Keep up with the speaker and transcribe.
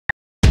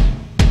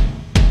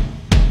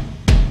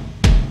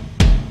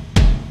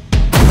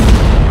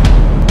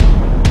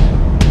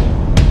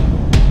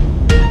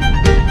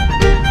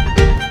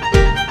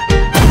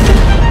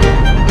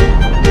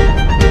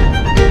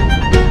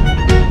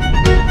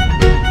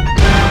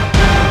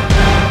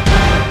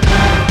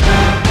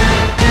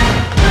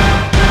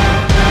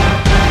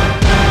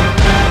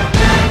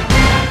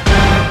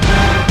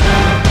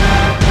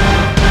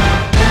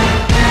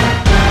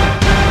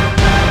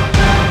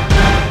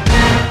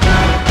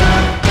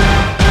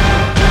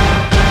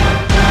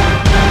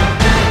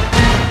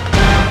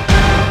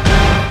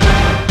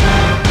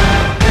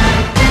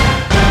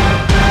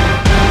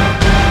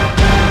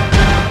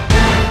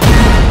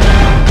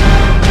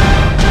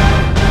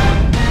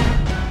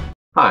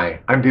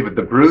I'm David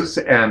the Bruce,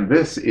 and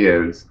this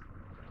is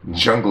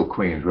Jungle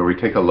Queens, where we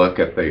take a look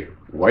at the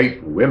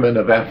white women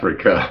of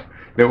Africa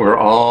that were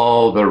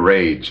all the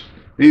rage.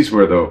 These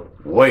were the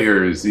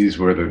warriors, these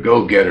were the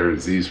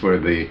go-getters, these were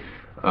the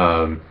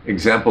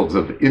examples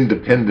of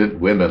independent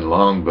women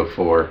long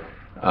before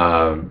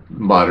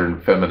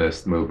modern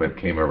feminist movement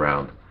came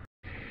around.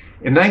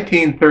 In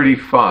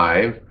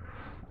 1935,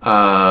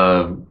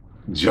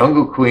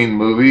 Jungle Queen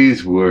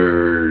movies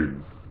were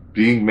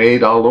being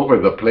made all over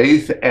the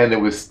place, and there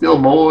was still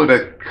more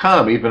to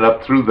come, even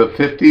up through the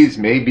 50s,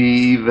 maybe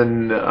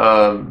even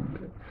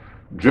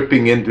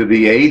dripping into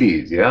the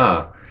 80s,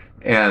 yeah.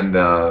 And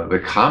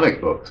the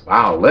comic books,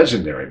 wow,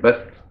 legendary.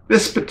 But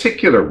this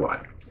particular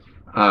one,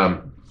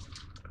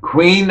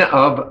 Queen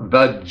of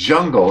the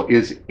Jungle,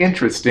 is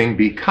interesting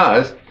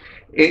because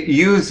it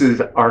uses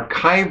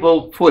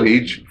archival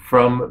footage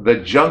from the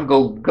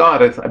Jungle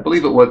Goddess. I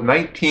believe it was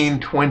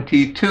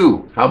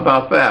 1922. How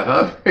about that,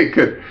 huh? They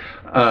could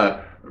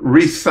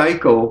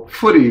recycle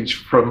footage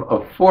from a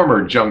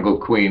former Jungle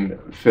Queen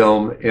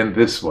film in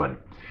this one.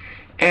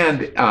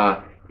 And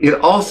it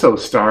also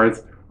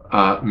stars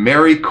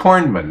Mary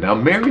Kornman. Now,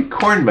 Mary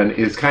Kornman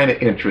is kind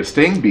of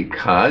interesting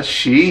because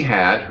she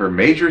had her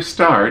major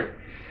start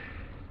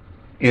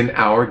in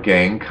Our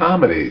Gang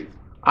comedies.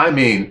 I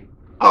mean,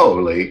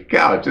 holy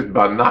cow, it just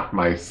about knocked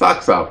my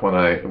socks off when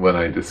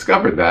I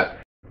discovered that.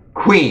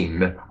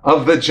 Queen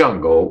of the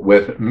Jungle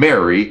with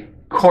Mary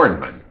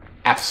Kornman.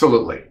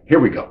 Absolutely. Here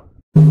we go.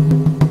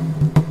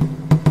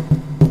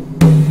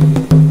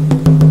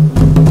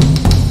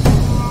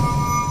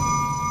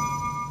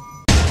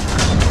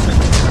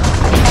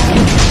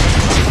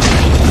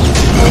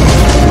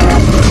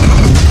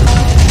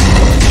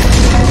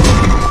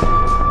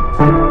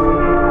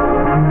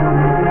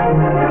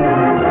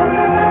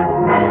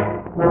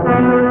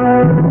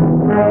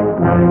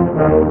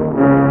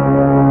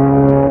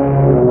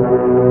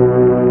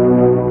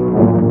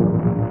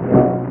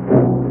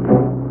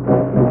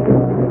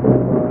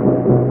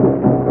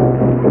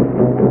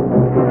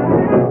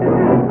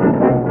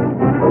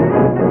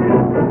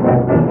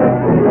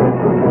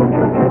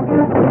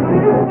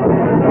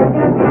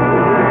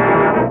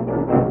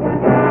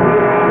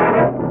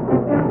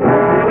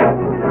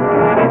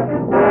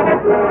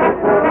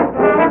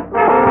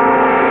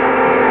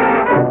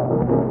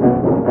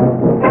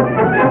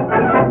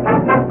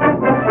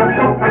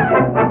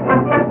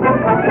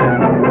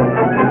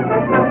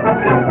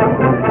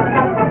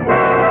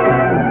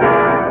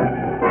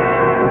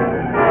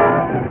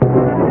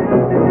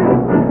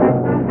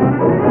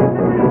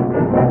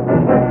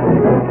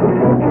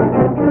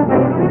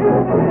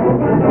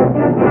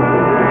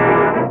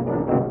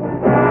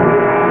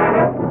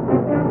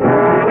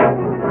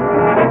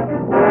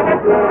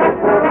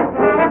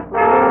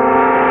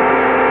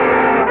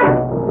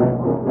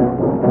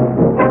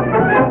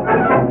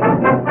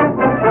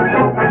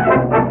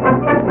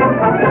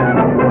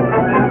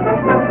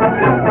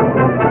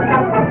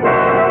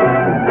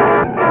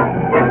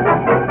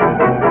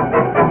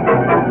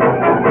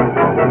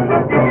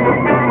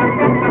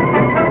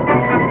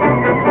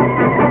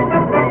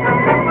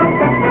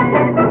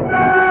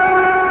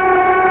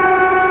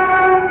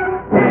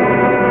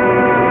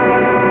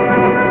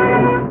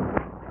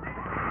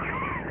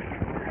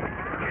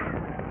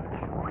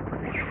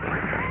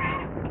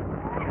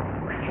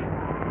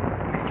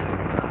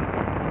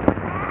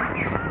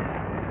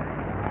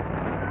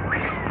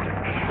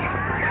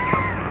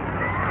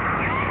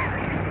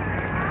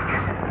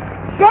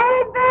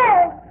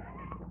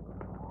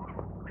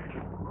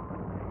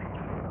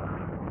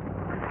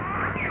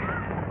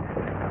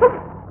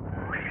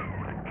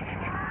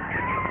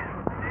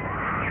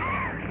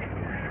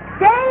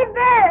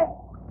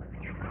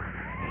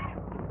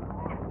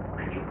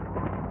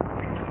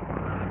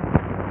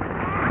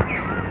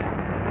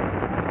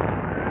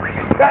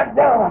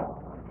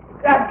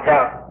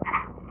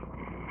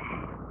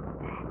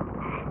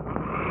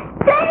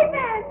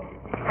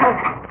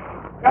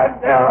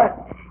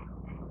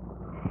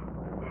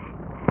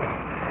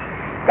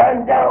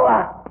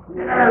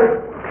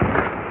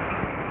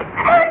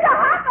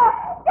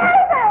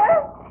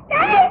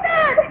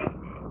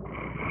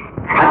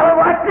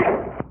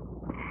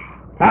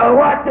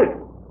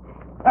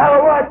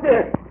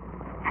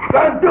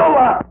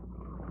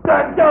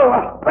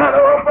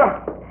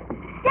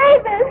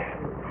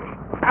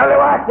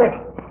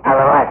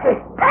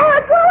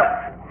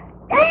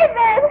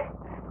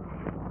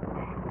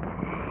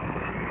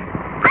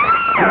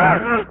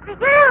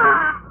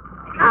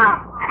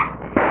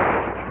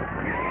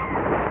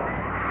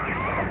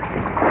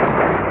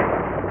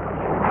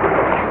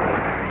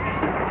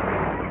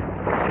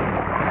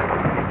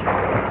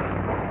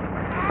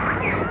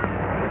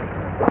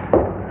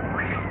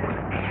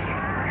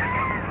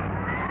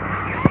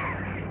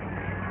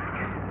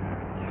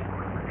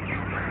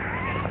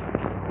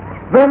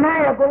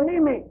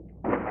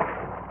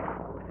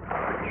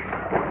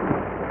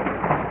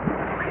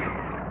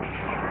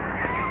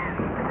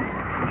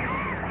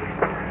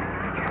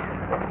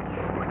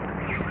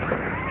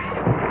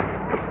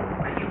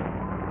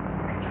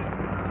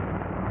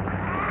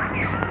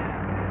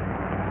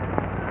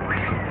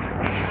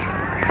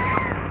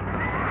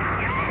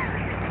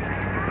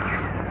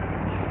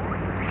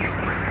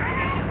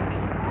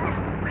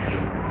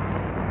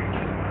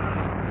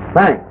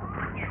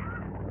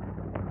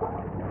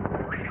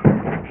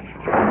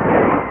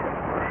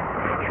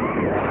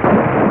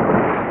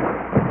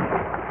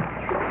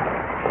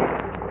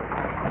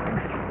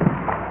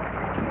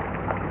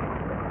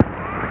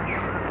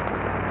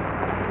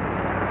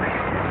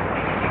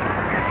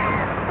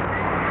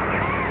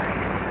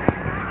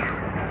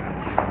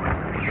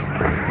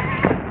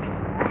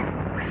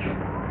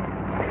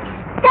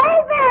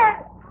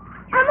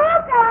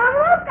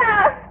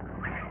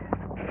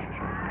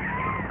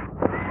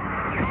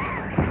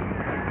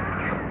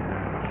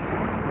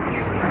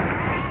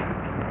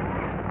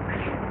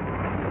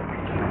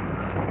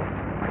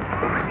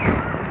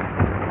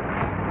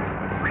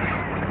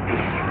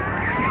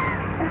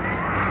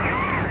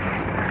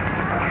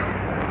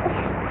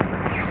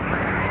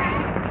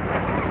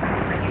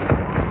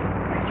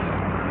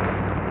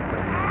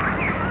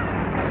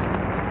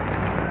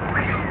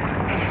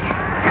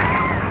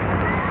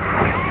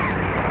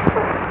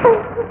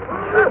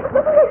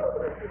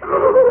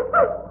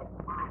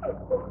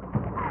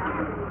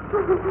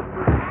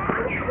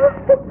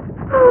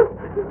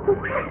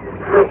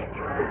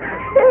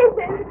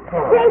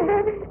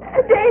 David!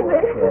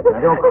 David! Yes, now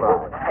don't cry.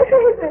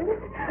 David!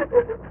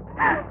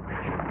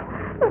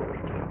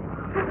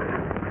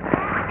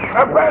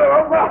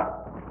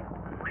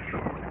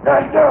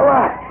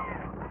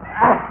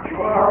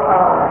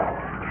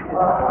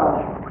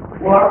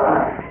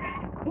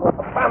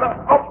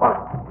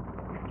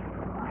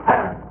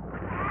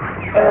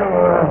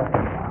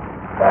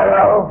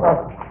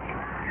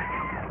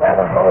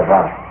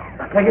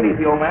 Take it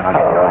easy, old man. All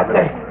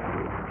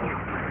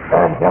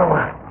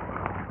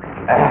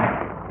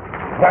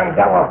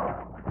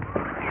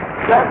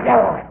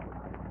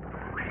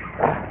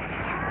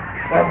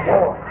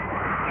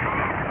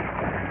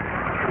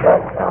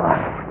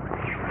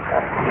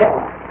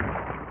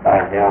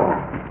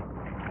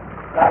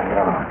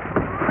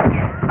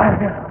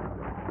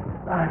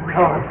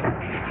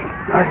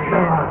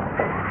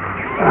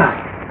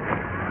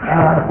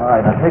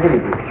right, now take it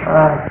easy.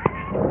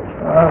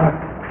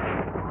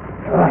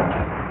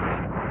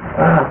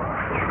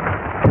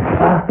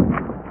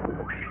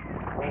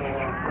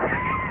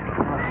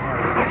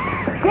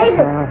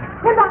 David!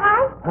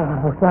 Goodbye!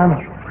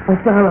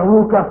 Hasana,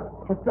 Luca.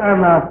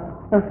 Hasana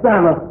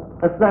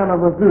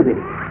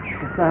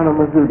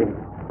Mazudi.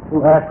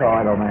 Well, that's all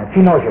right, old man.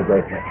 She knows you're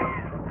grateful.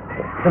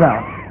 Sit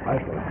down. I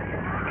see.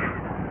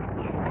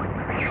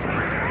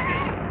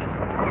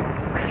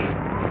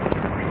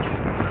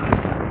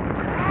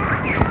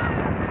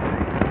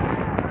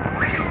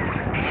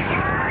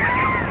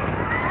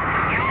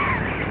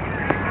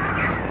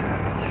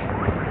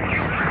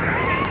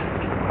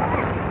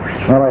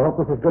 Well, I hope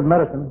this is good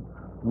medicine.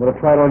 I'm going to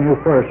try it on you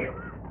first.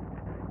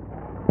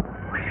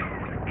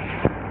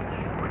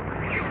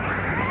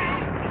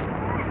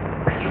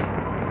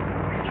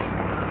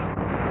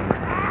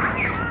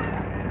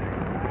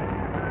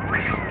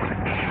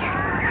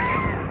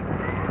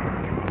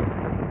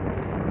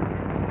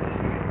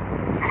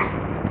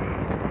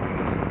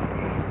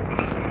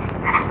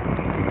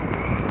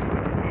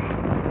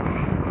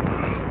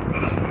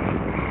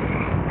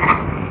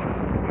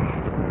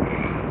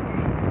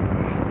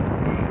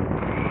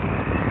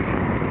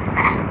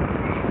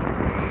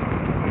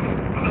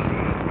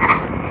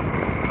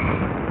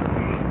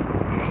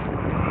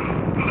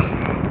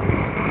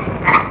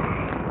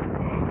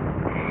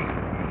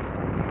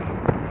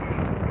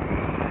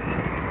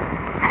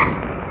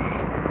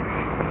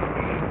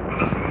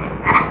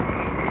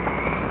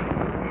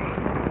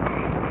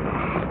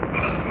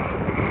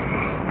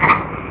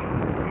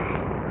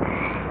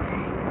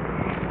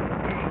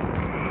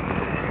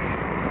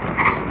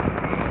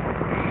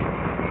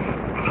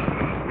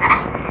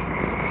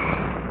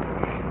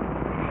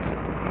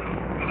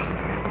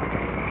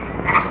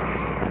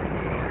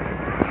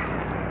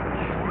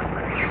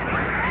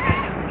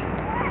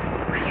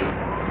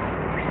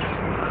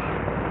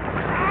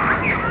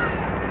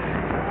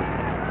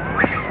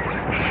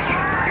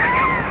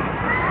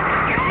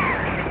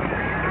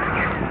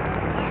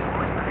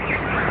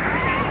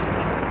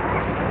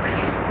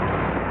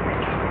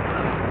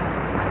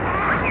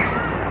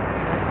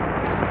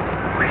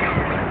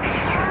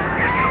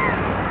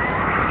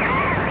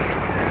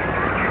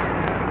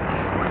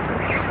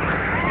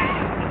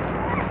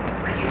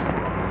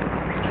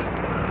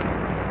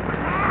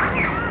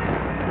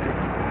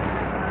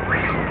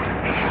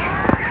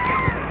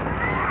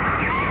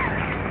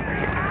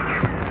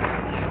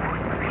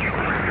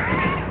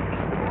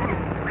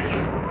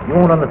 You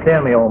won't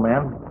understand me, old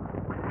man,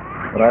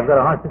 but I've got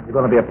a hunch this is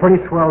going to be a pretty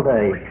swell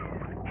day.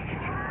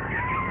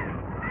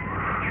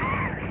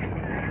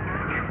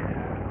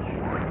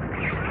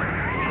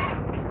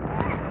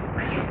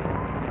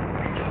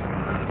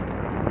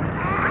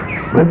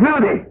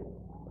 Mazudi!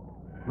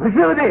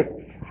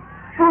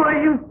 Who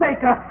are you,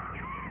 Staker?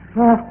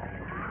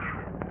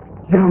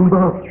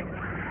 Jumbo!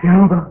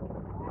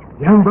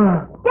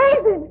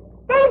 David!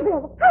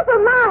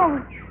 Uncle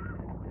Miles!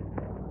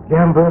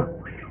 Jumbo!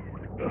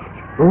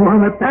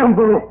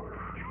 Tambo!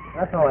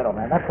 That's all right, old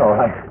man. That's all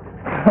right.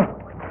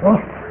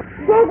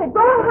 David,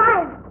 go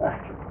hide!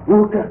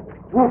 Luca!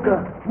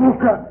 Mazudi!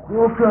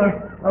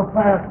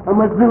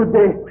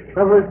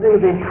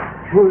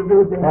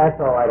 That's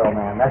all right, old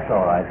man. That's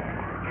all right.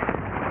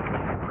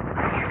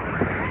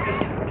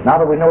 Now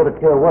that we know the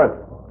cure works,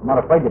 I'm not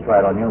afraid to try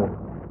it on you.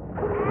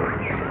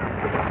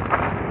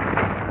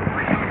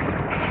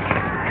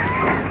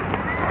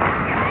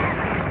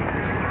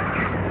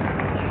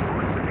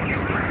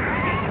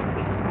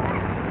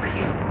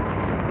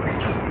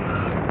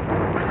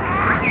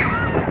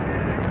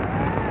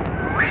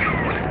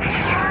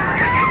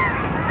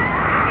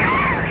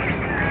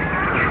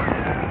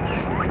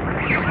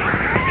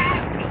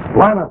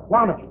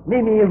 Juana,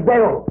 Mimi and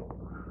Bill,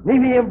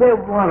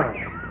 Juana.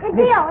 And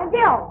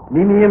Bill!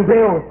 Mimi and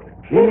Bill,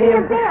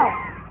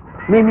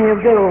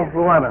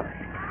 Juana.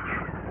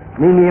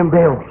 Mimi and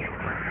Bill.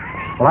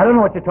 Well, I don't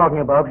know what you're talking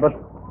about, but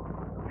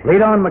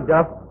lead on,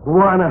 McDuff.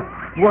 Juana.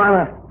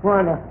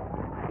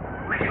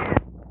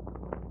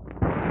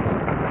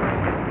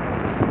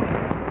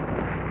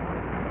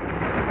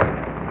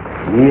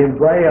 Me and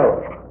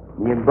Bill.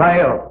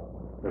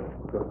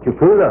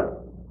 Chupula.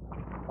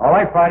 All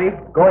right, Friday.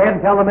 Go ahead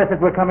and tell the missus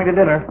we're coming to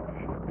dinner.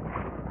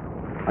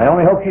 I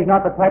only hope she's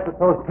not the type that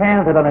throws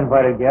cans at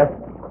uninvited guests.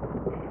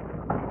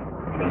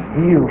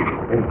 You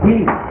and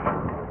he.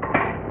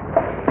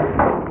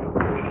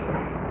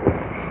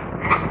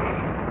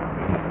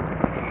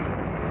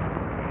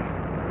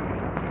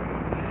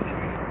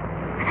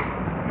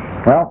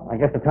 Well, I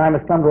guess the time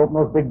has come to open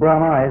those big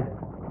brown eyes.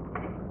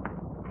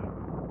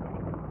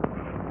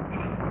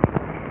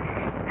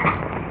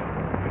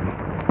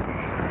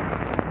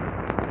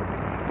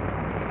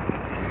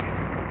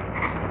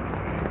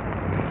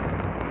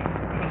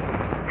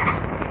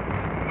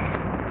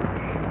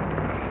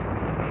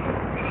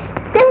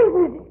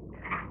 David!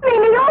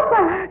 Leave me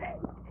over!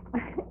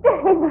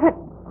 David!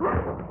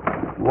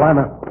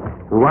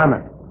 Juana.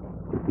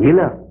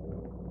 Tequila.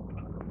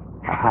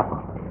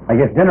 I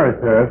guess dinner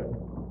is served.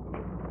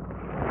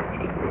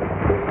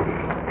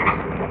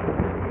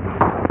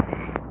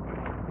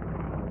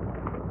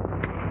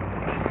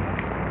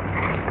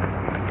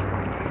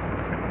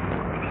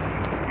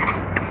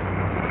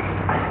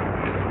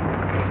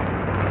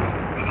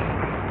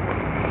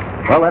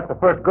 Well, that's the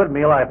first good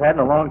meal I've had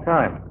in a long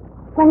time.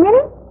 So many?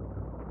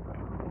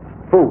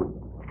 Food.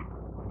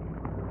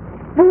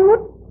 Food?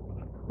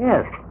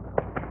 Yes.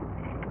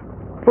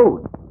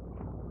 Food.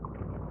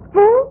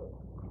 Food?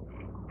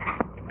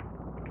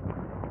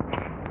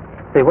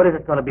 Say, what is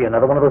it going to be?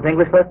 Another one of those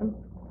English lessons?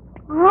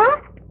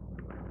 Huh?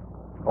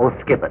 Oh,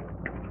 skip it.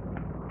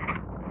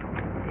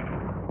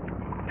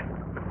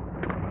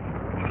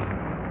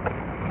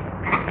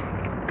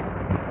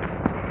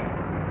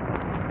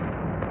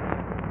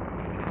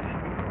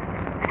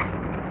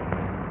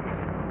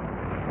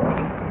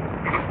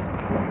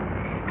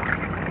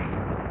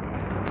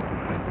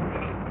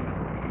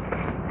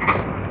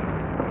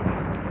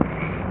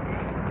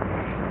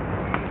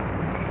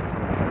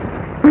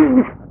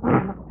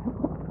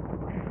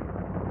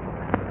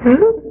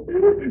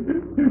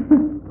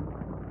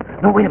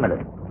 No, wait a minute.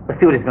 Let's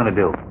see what he's going to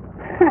do.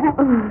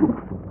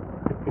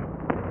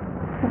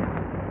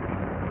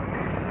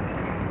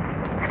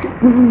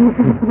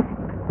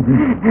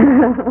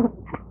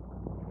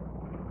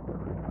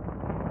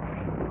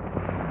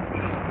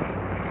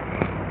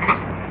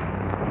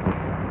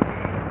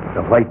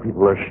 The white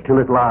people are still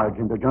at large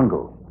in the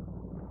jungle.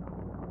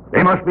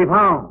 They must be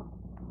found.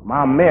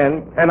 My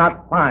men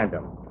cannot find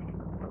them.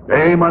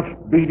 They must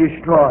be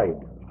destroyed.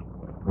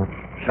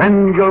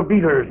 Send your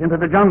beaters into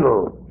the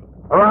jungle.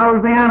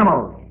 Arouse the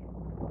animals.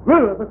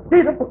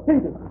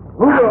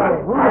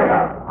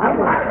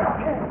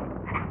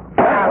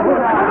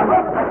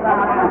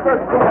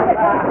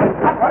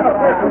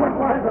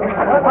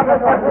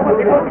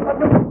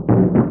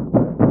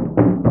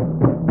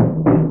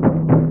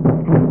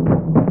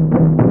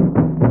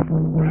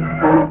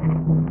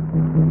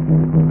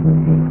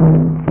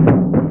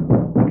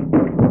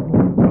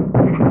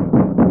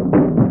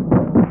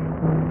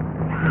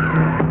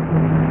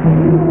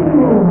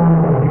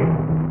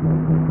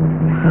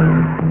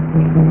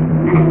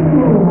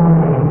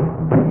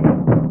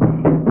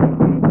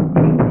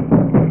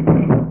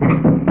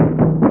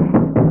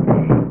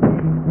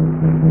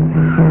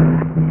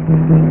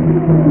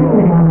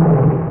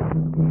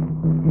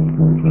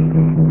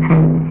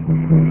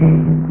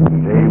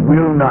 They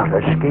will not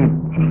escape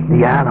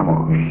the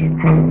animals.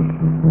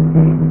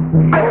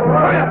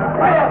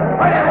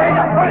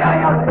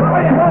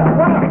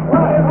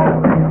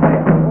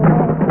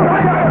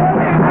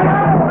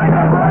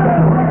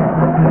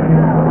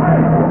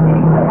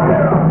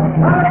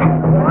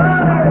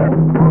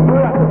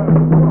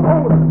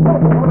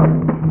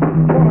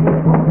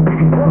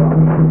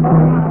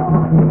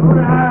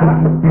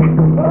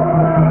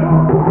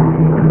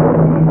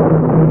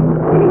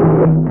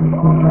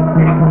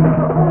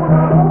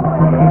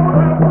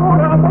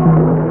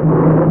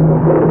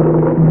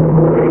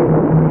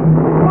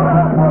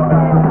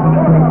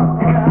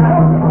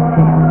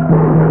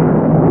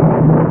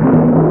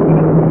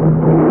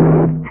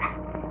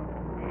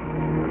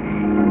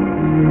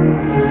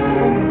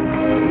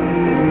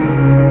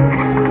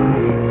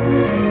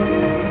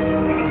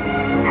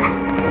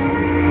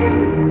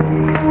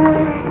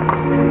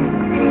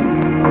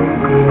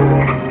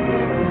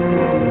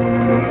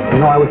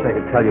 I wish I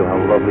could tell you how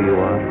lovely you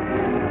are.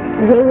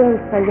 Ella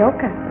está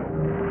loca.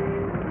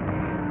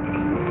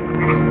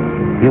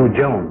 You,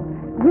 Joan.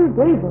 You,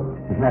 David.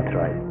 That's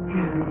right.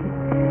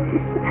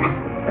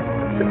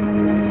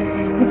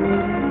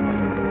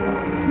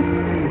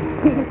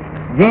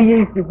 Gdzie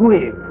jest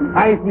góry?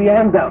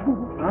 Hacienda.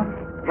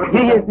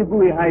 Gdzie jest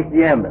góry?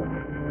 Hacienda.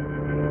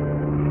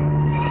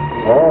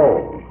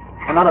 Oh,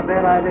 not a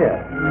bad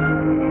idea.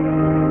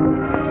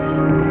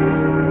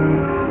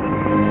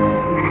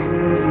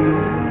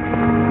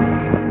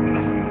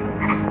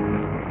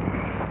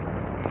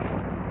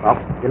 Well,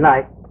 good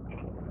night.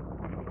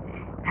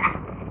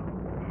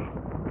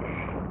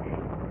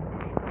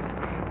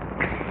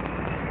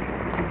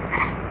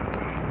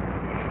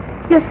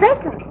 You're sick.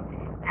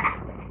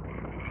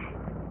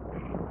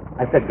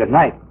 I said good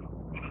night.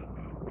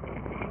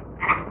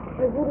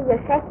 Was it your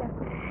second?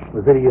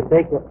 Was it your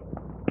second?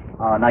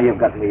 Oh, now you've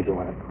got me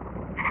doing it.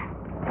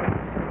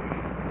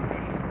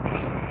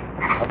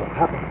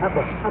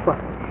 Hopper.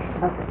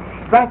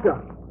 Thank you.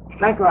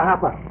 Thank you,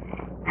 Hopper.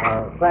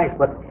 Thanks,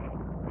 but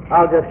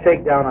I'll just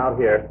shake down out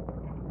here.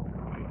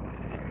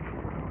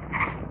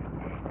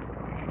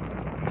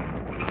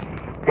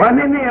 One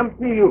in the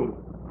MCU.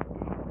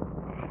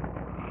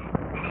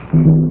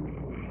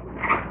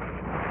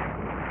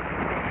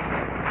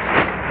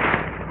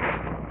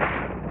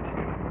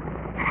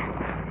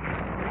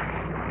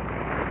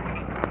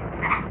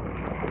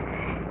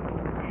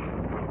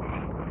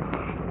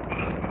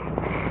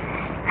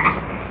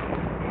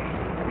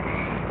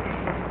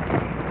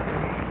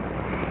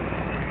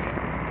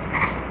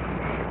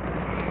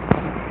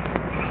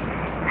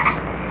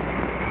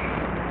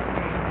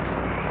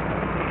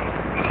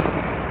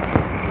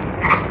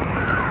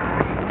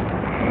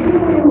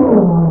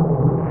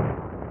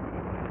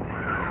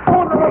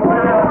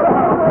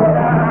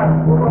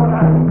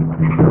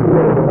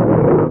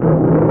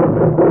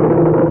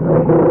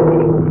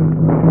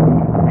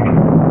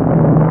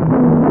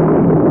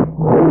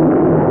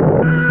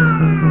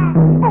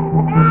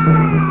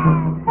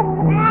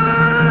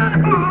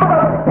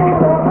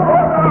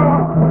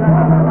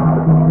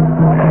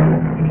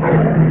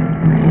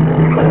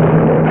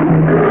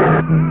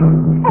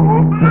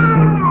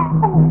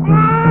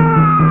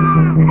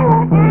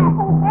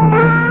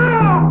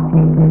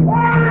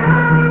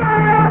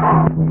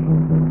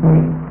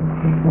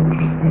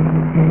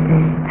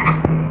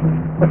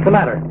 What's the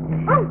matter?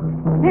 Oh,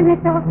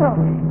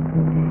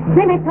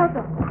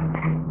 Toto.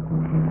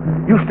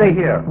 You stay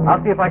here.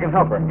 I'll see if I can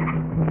help her.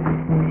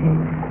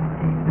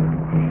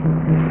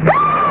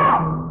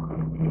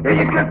 Where's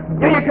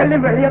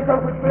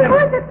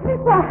the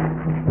people?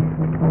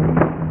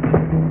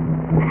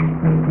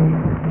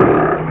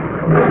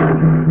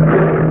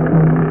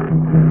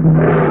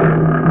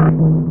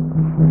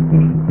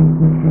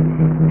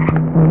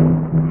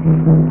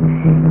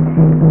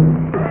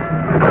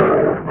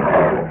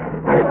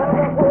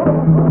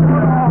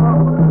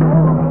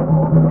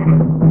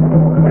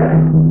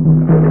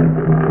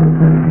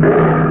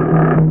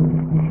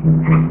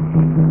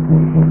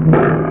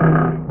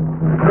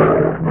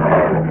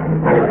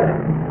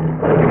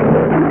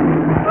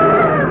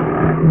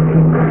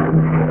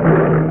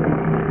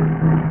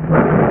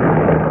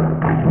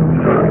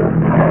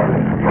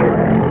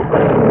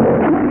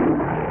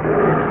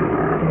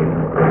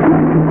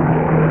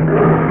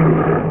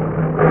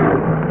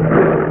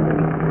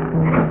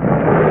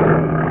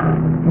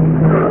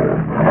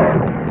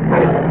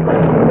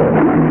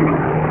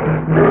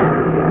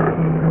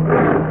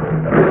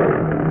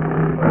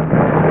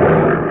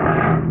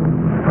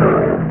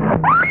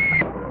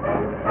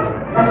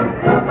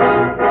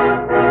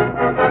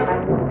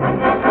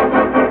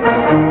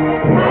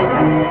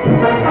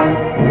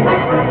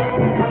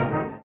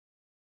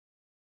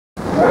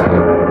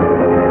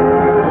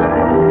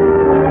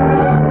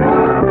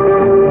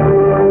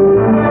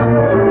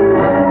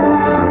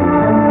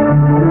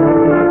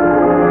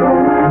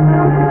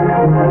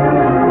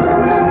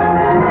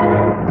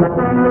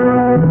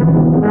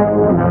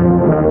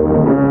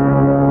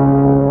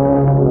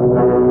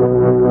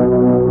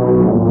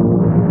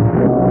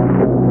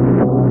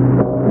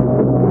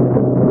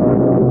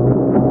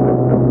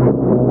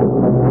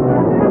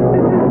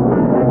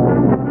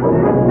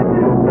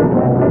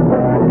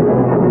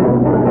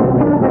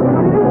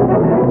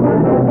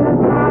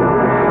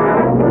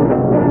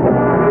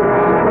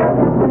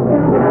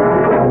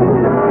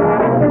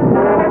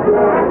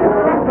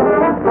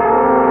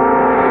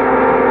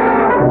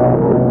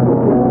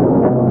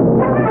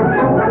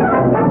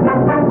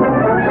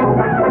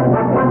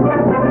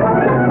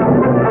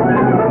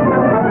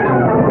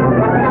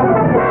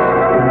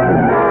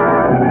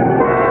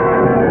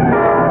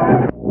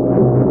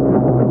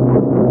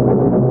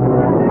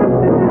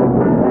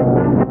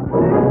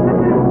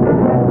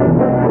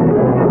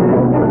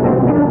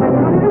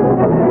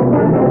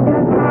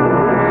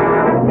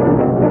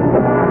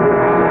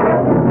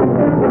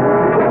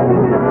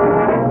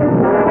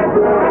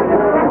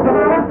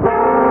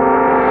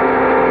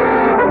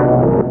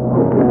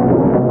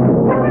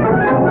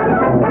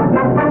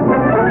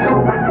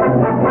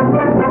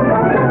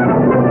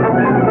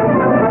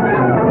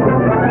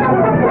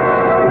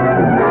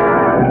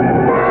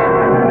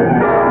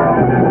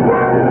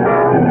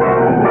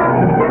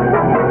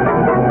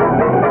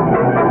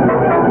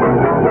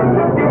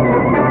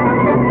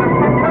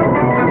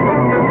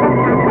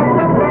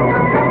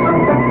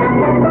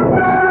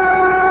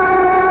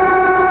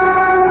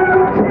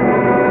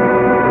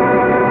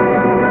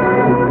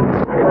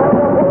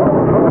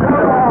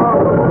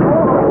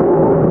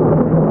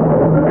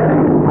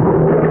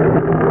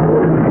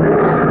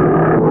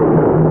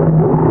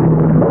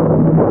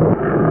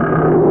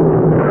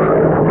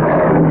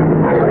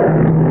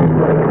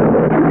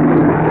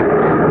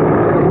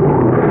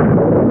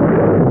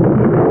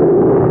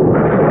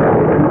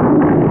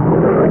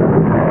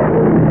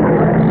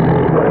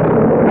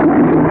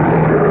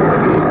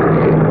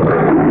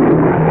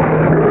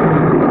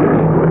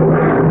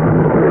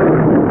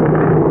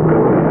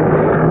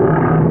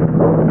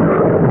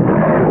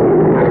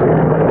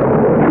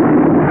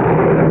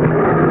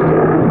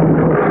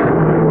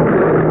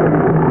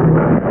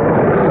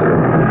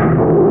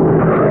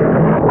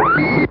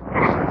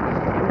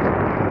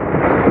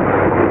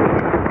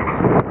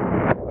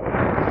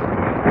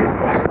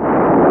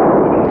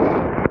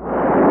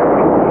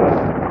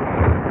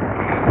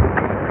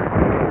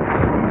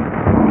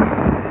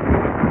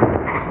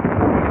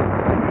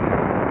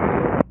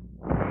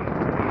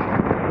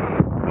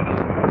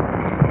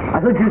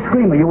 you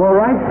scream? Are you all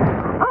right?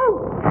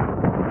 Oh!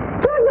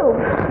 Jungle!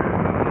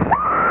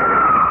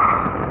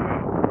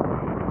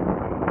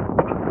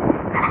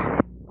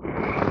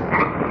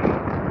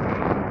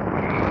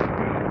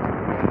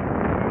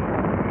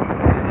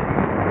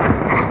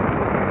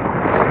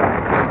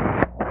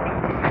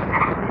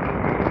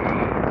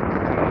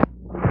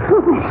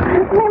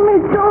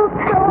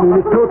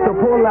 Minuto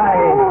pulai.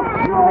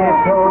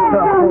 Minuto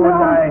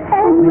pulai.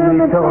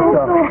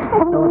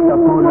 Minuto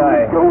pulai.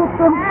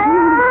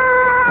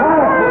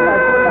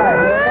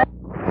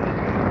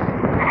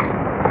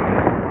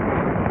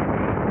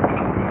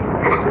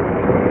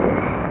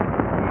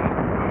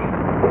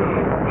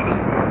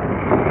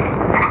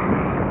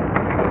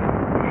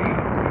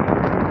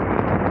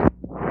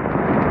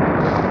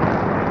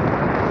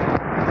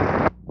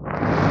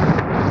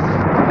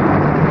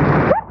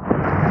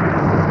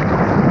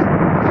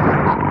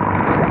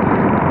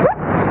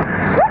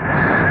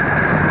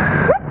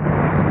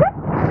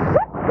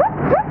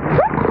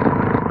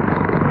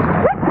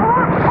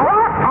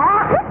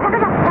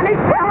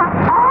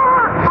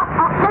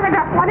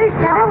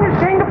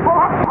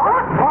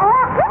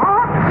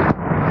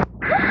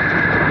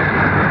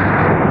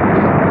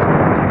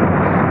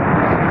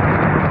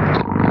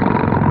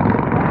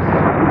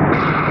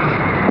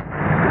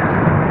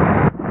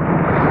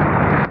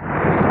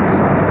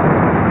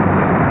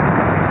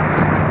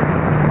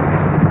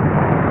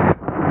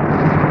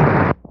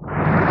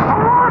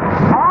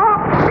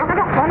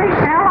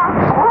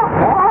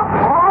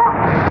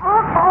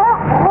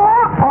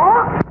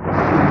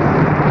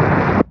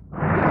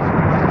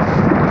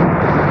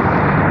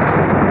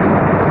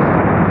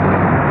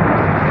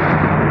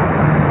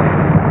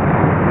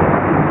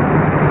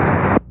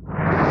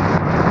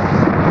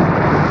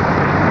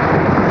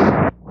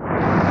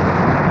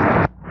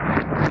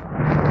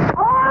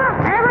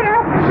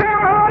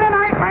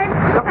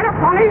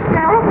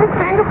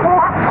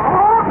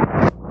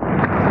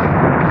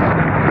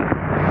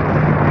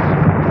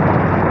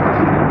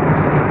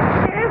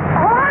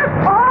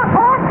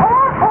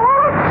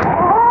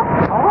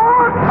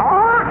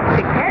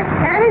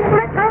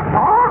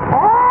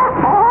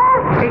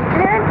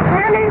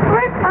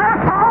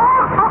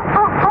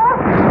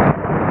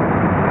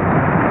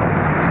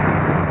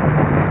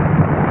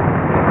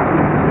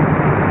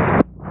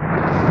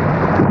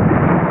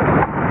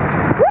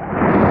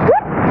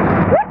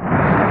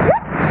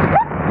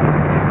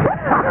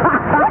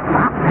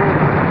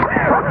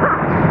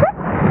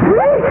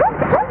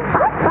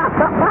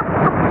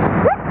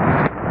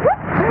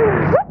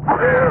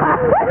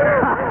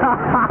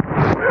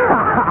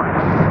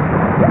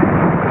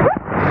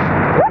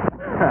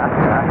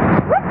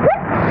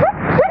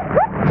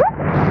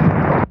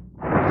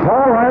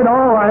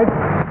 All right.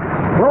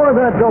 Lower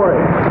that door.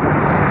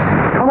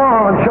 Come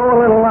on, show a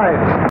little light.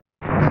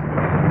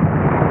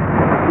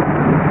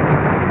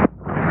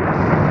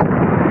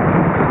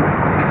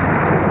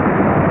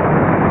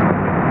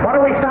 What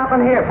are we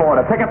stopping here for?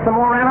 To pick up some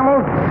more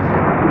animals?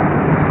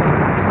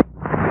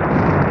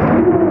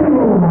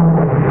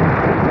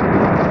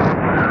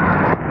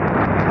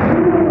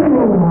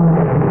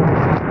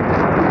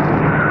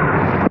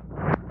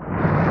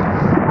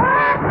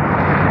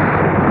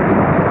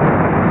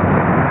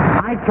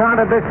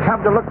 Chartered this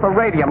cub to look for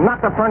radium, not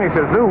to furnish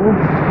a zoo.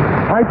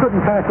 I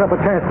couldn't pass up a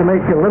chance to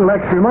make you a little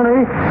extra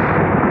money.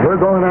 We're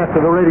going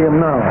after the radium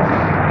now.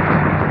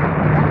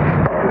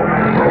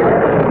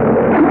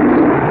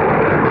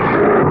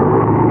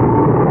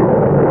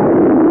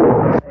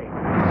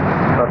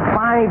 For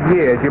 5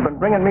 years, you've been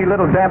bringing me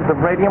little dabs of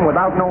radium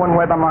without knowing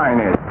where the mine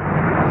is.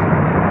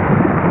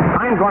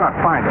 I'm going to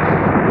find it.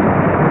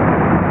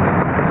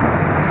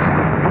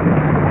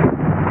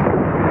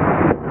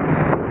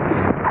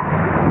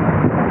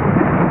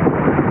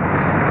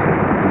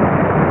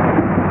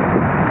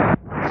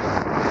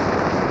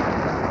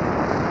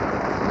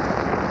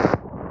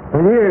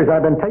 For years,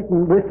 I've been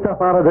taking this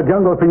stuff out of the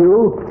jungle for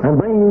you and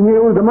bringing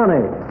you the money.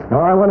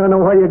 Now, I want to know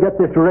where you get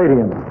this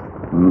radium.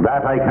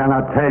 That I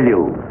cannot tell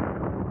you.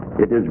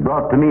 It is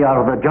brought to me out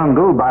of the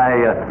jungle by...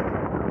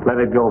 Let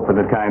it go for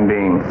the time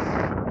being.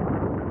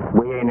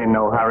 We ain't in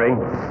no hurry.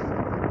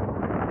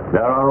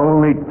 There are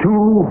only 2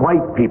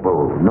 white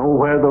people know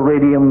where the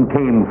radium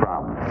came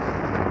from.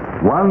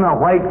 One, a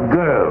white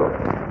girl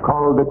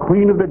called the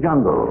Queen of the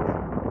Jungle.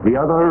 The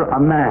other, a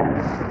man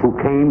who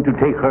came to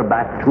take her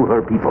back to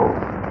her people.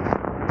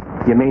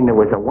 You mean there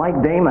was a white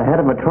dame ahead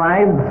of a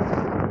tribe?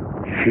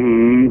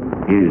 She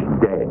is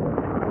dead.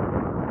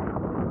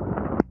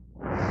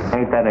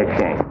 Ain't that a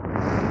shame?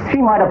 She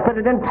might have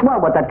fitted in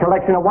swell with that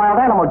collection of wild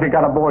animals you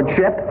got aboard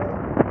ship.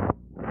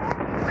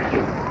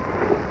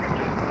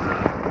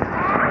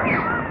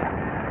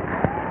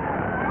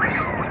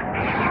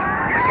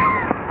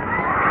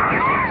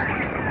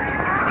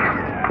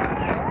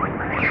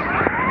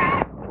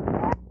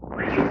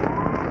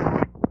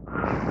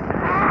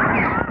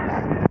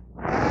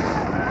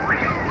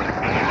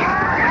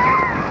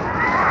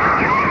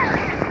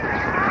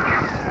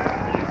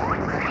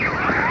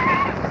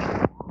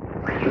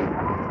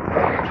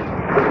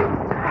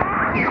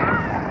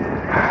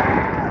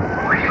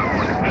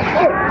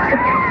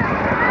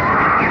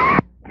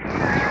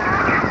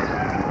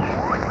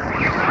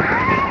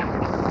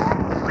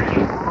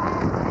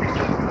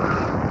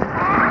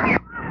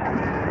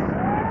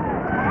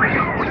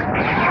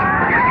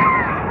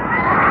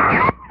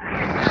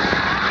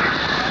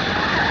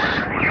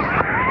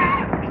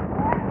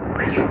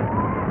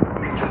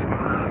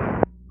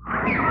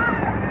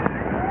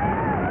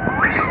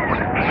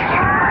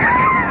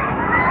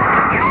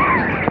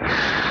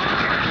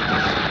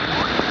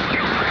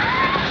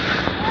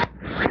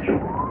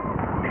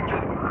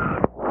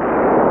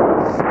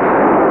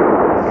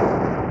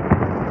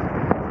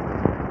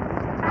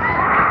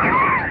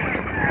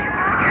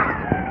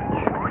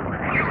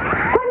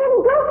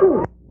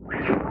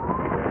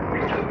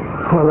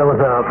 Well, there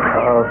was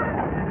oh,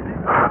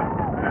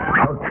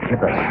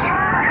 skip it.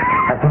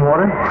 Have some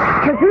water?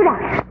 Missoula.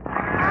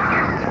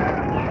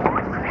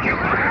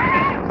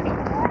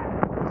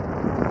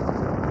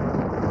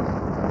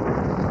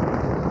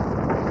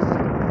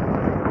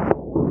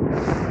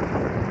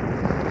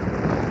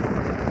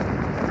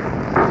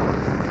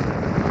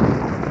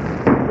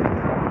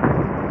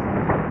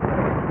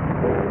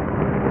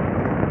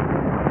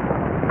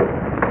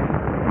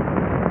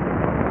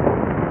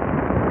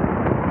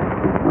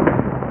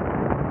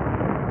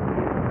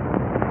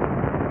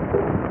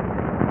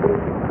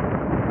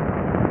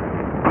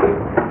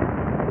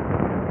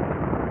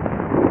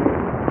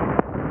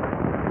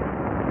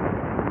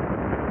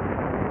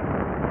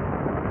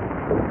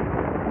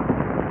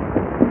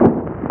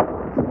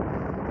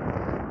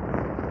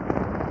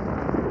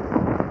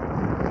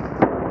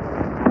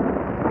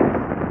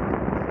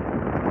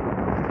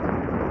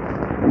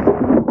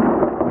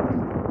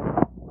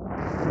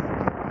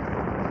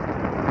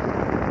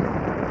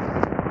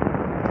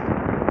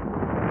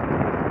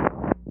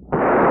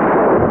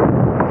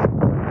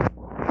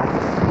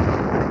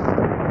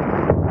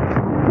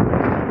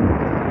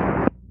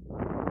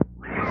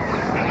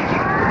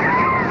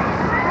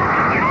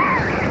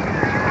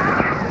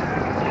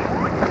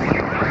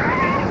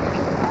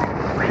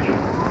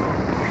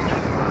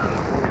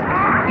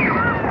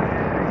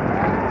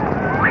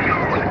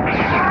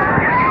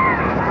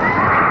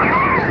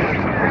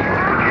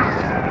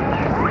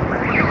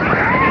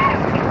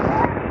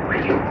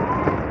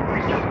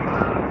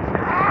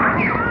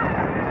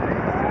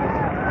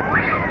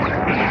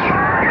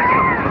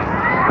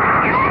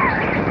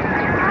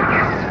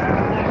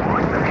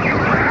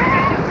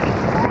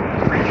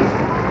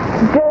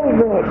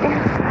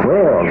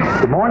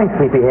 Good morning,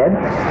 sleepyhead.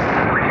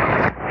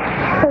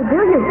 So do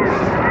you?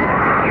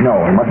 No,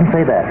 you mustn't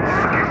say that.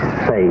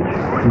 Say,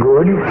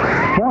 good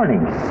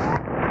morning.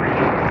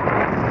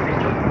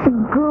 Good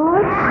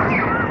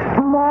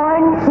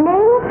morning?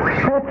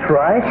 That's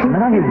right.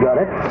 Now you've got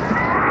it.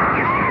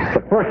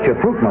 But first, your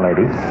fruit, my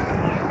lady.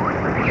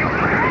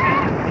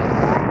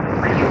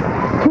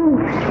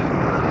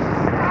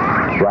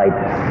 Right.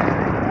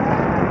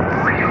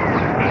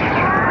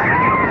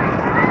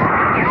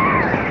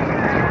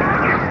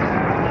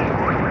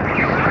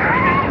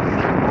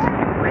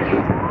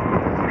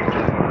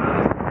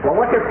 Well,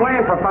 what's your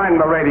plan for finding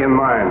the radium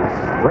mine?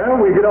 Well,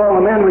 we get all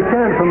the men we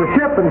can from the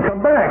ship and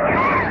come back.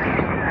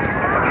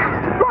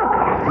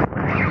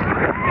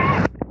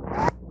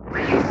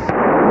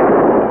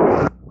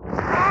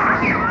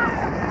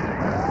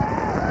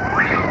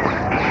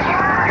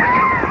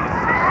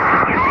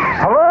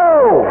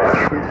 Hello!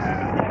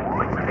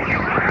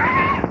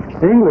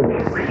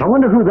 English. I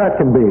wonder who that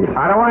can be.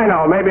 How do I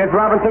know? Maybe it's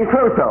Robinson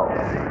Crusoe.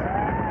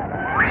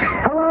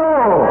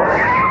 Hello!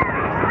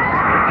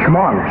 Come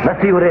on,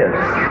 let's see who it is.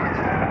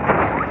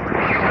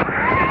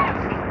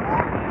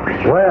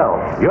 Well,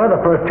 you're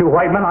the first two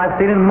white men I've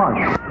seen in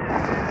months.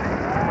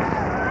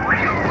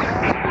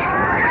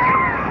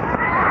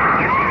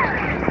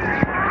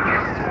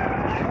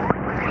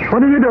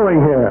 What are you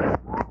doing here?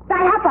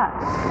 Sayapa.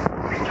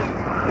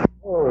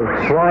 Oh,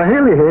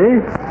 Swahili,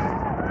 eh?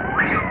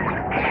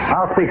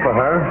 I'll speak for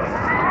her.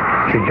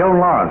 She's Joan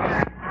Lawrence.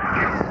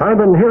 I've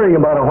been hearing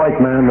about a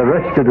white man that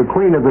rescued the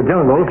queen of the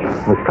jungle,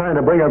 was trying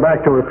to bring her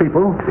back to her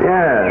people.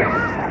 Yes.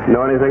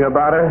 Know anything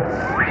about her?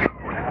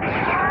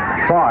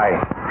 Why?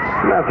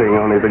 Nothing,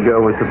 only the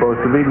girl was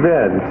supposed to be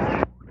dead.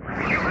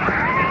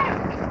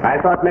 I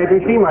thought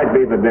maybe she might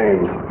be the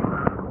dame.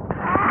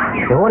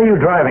 So what are you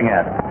driving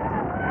at?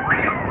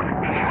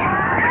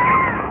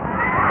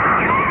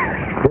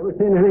 You ever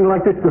seen anything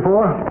like this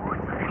before?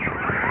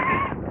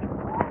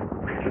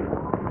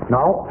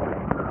 No.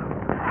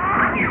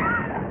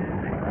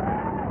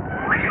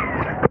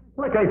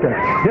 Quick, Aitken.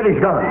 Get his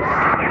gun.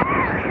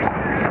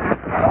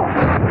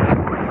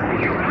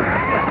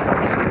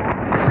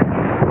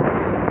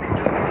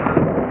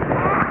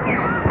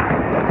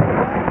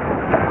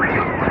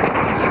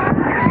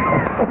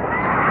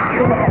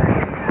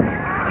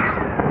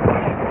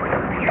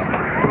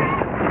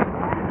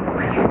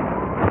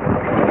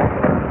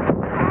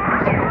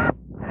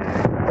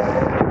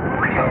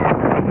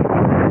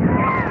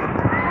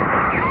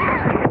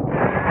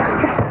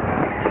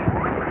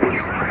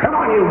 Come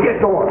on, you,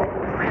 get going.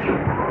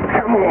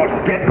 Come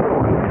on, get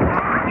going.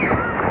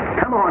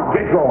 Come on,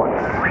 get going.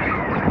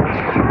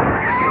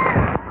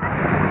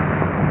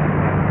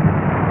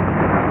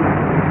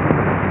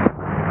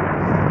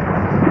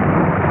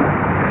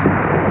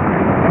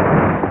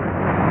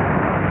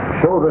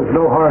 So there's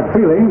no hard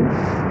feelings.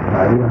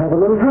 Now you have a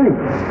little drink.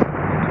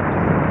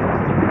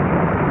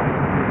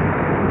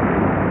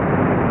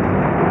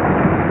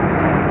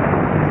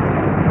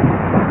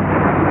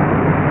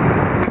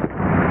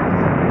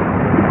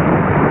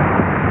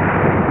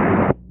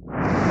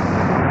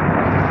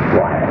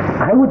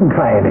 I wouldn't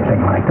try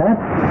anything like that.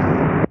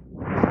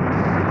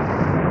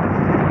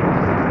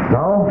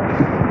 No?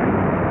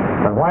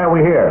 Then why are we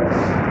here?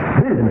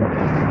 Business.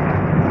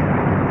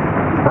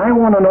 I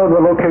want to know the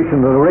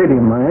location of the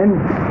radium mine,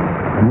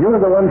 and you're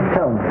the one to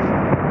tell me.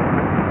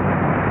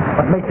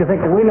 What makes you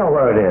think that we know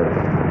where it is?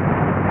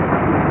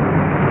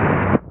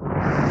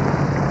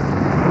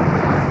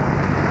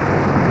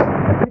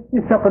 I picked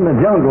this up in the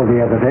jungle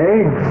the other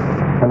day,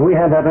 and we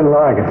had that little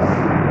argument.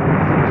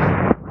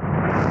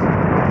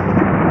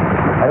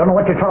 I don't know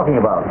what you're talking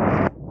about.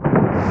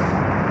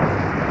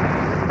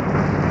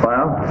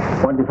 Well,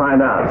 what did you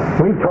find out?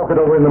 We'll talk it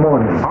over in the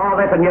morning. Oh,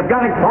 listen, you've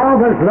got it. Oh,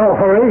 there's no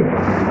hurry.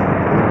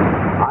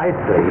 I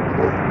see.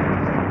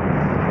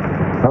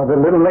 Now, the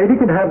little lady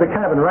can have the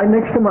cabin right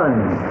next to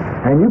mine,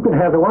 and you can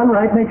have the one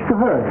right next to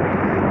her.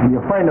 And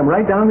you'll find them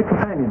right down the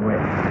companionway.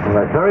 Well,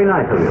 that's very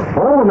nice of you.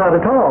 Oh, not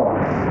at all.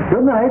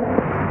 Good night.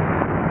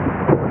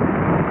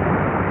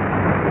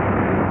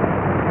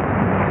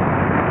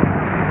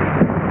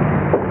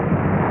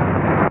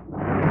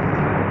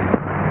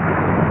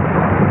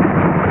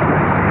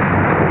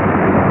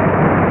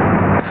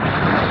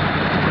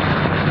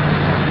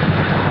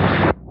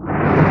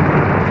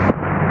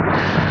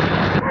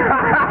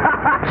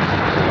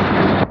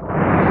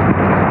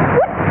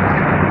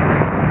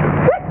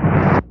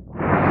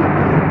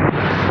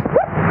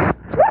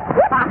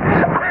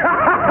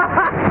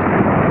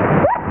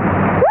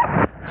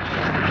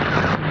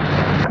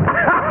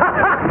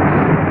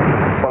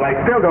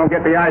 Don't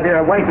get the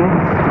idea of waiting.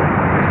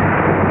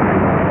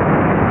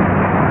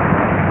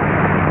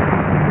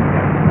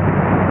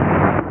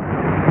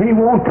 He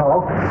won't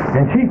talk,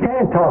 and she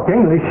can't talk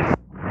English.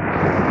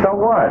 So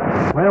what?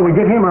 Well, we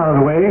get him out of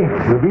the way.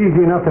 It'll be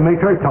easy enough to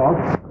make her talk.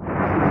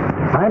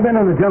 I've been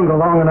in the jungle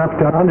long enough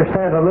to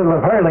understand a little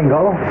of her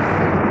lingo.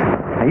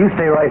 Now, you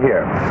stay right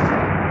here.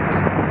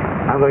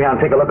 I'm going out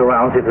and take a look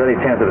around, see if there's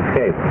any chance of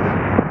escape.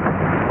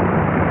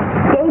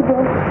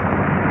 David.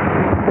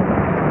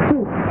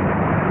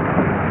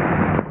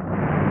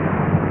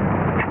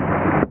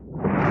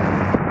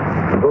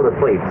 Go to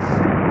sleep.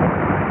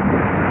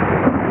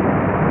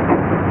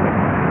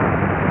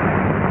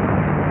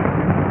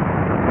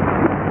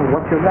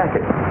 What's your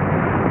racket?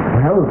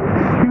 Well,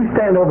 you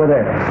stand over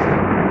there.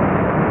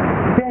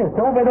 Stand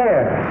over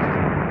there.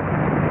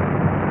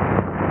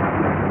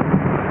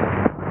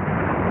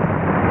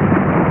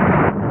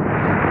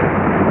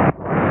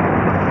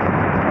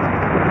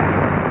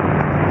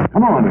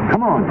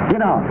 Come on,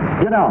 get out.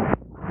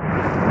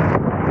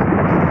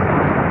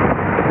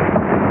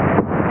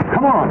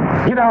 Come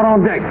on, get out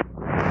on deck.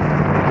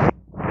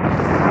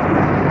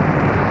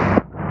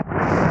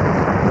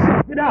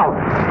 Get out.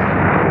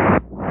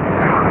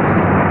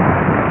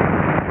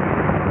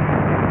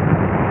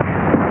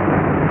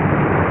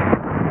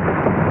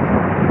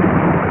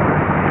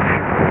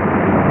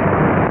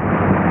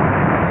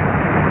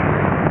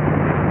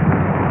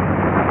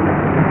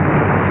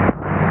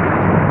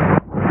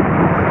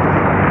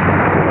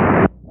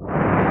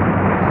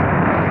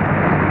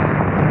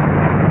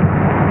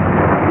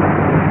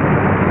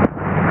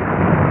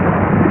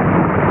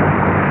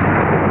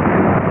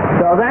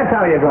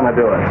 How are you going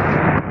to do it?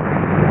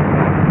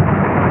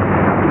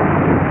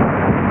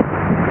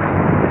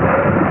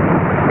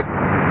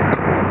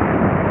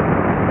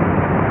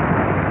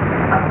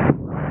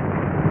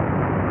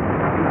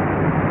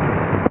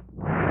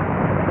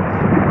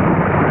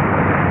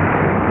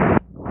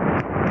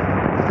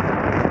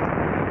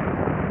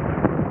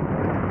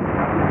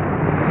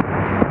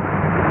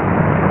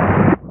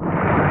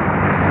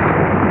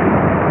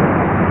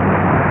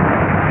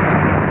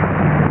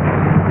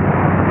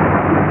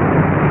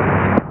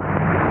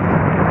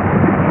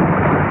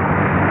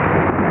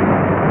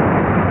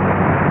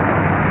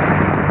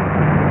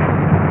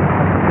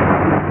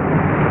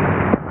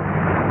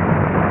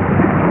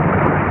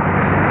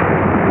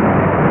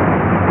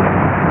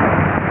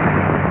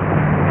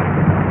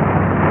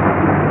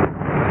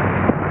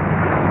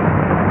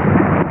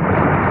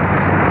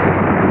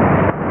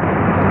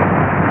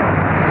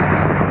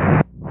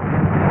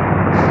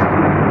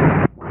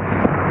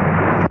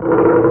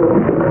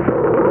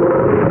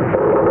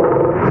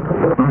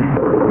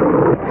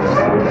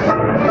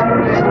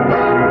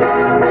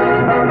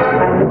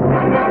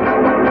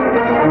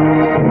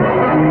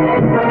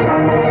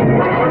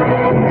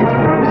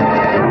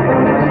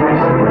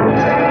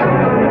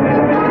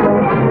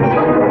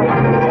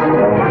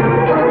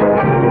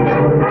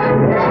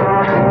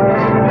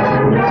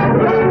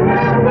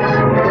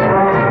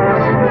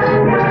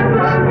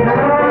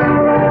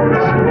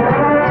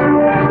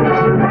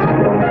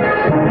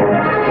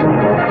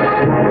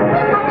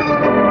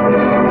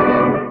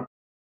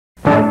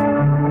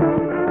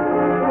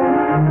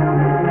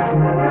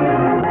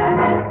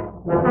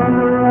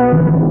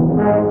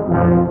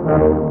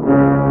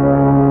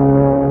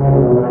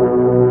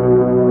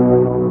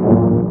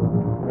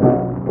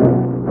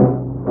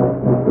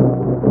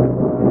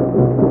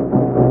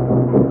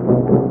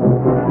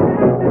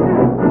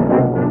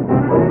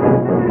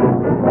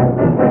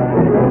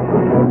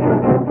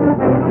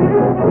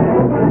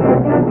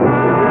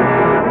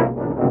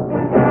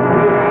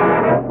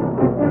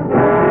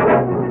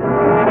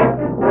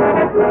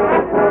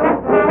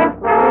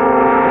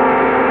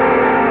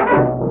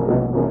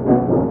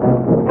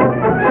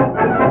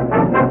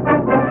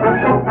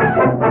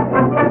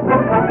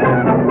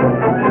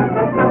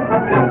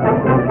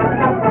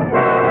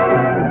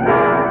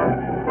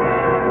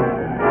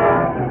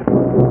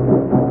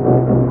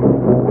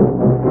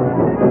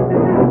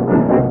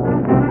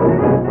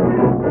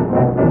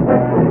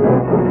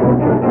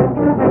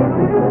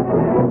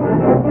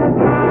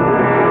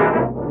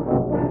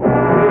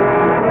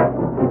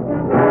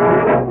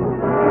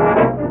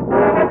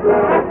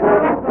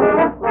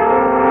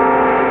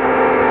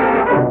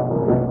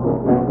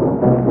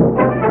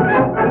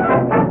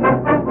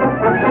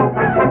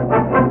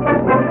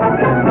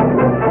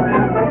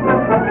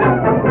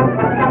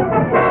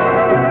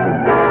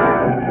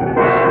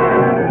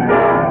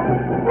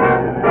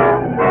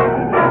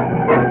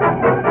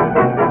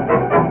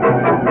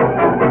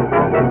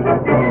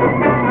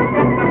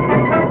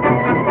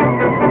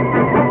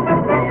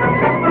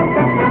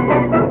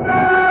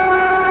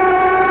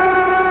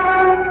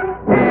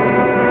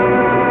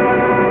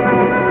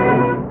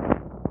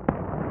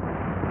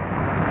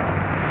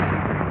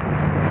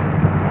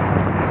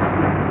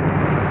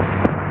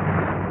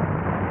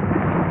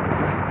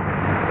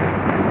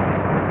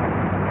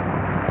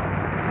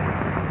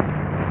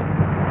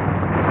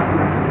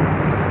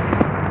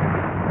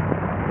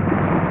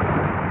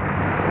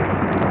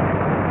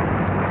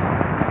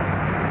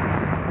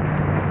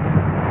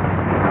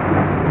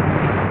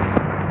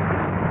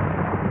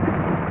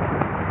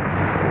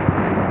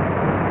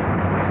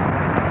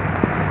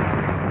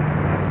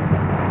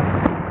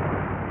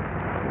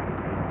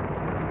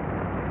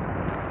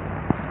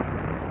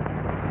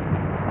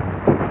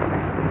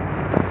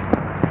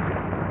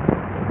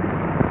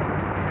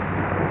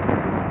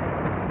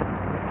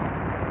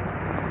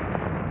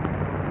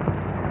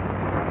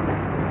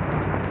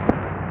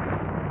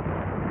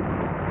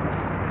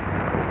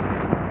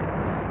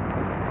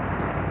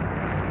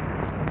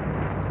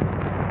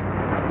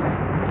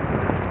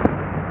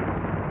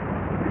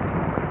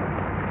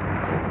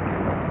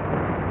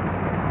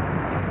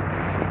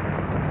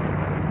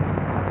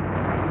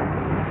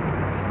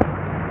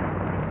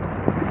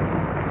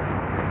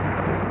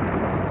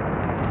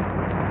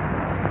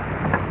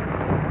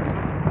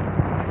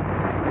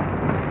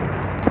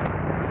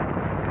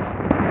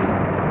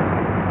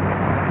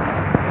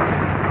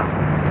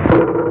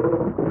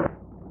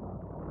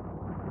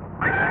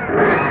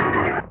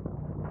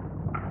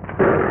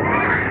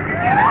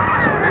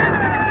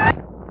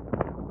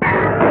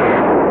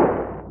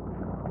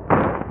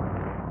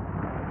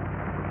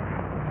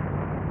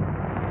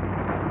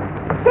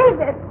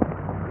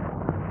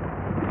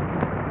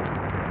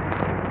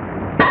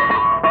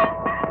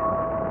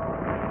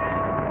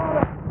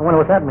 I wonder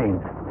what that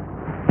means.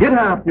 Get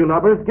aft, you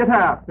lubbers. Get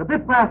aft. A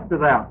bit faster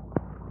there.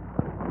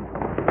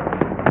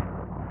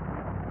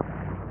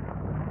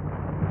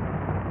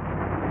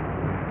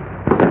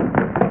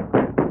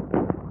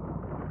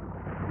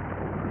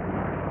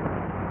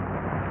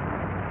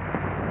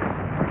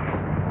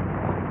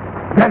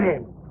 Get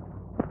in.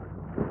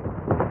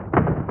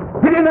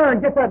 Get in there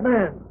and get that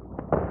man.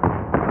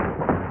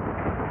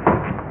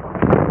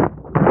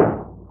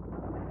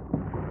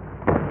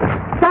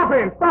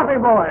 Stop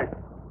him, boys.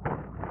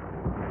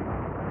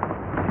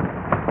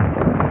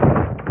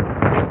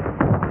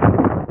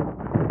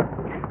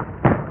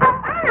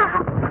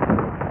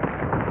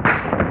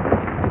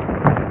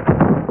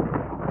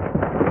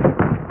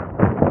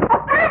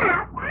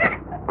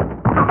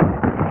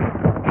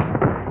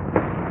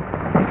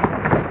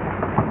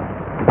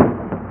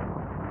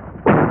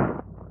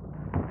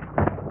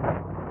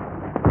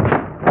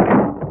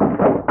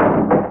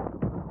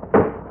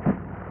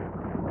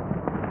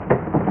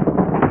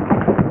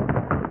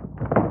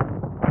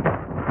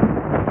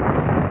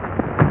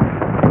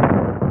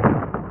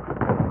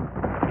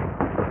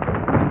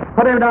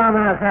 Put him down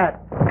in that hat.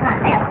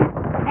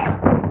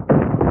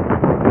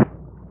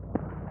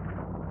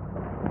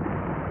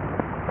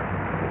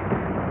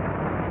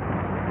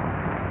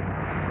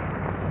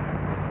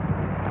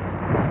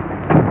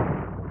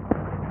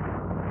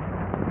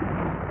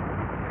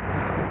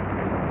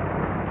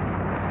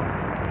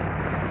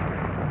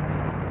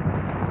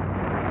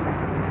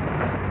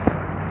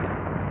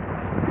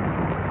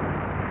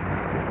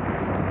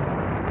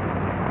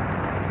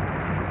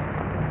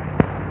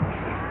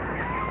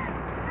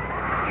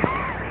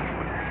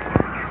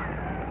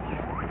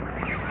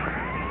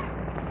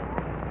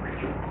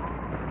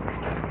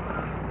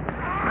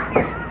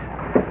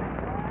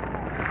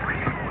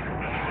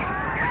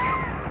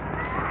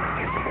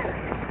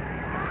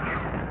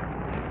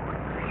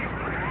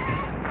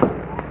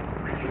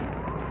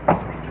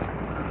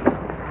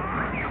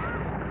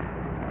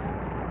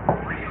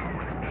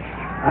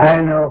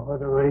 I know what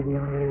the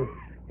radium is.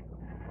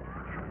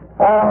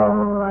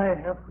 All I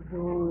have to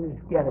do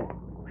is get it.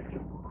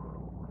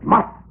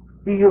 Must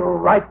be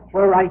right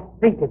where I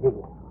think it is.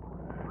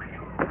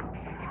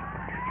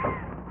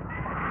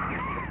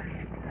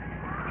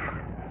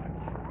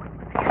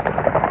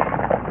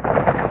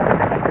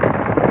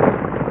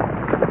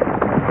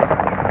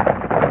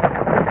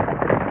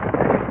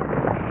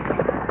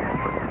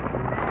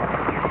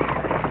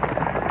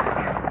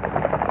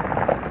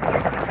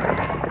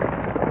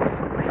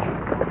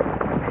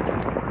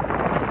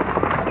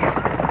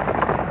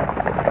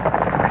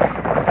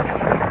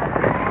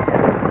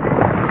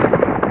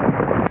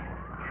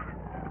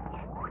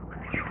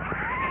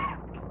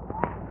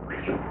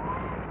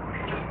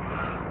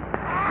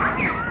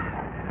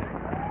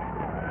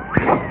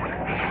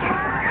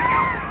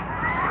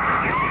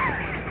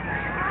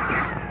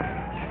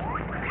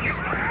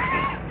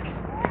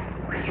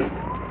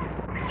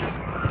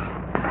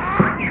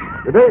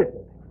 Good day,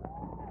 sir.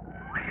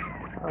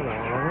 Hello.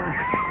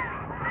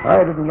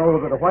 I didn't know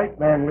that a white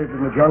man lived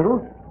in the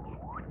jungle.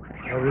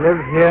 I've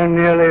lived here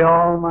nearly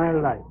all my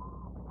life.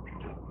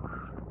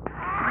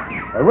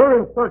 We're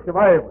in search of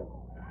ivory.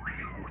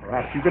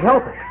 Perhaps you could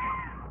help us.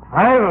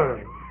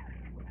 Ivory?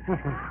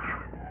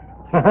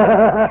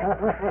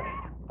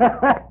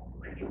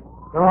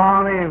 Go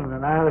on in,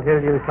 and I'll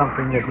tell you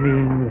something that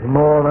means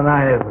more than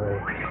ivory.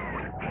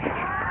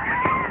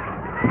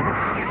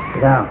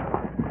 Sit down.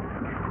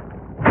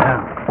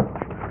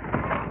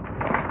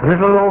 A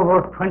little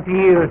over 20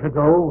 years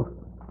ago,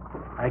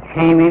 I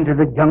came into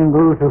the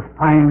jungle to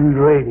find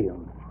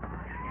radium.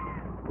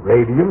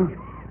 Radium?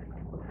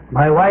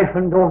 My wife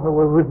and daughter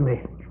were with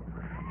me.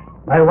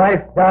 My wife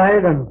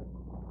died and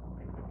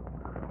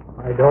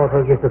my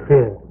daughter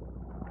disappeared.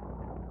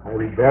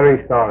 I'm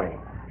very sorry.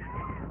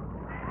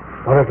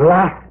 But at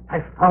last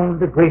I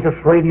found the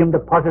greatest radium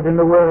deposit in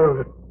the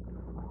world.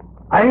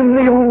 I'm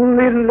the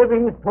only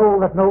living soul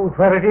that knows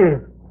where it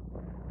is.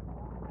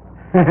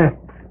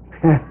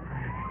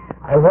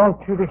 I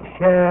want you to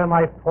share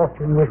my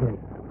fortune with me.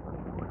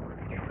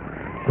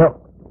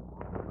 Look.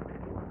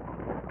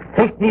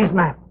 Take these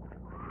maps.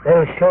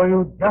 They'll show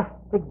you just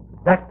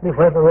exactly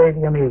where the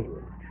radium is.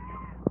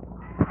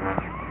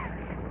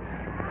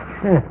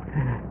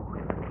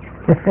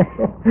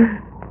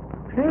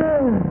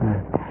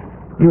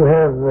 You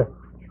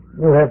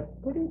have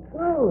pretty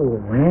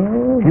clothes,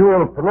 eh? If you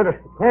will permit us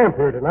to camp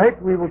here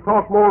tonight, we will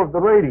talk more of the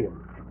radium.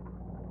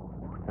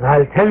 And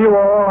I'll tell you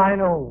all I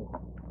know.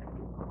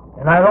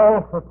 And I'll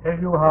also tell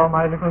you how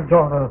my little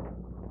daughter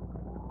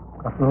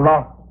got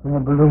lost in a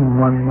balloon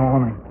one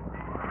morning.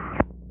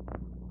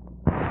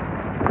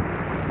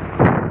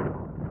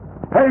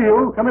 Hey,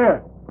 you, come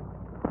here.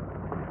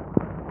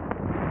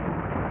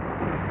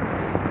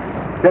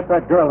 Get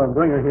that girl and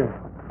bring her here.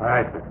 All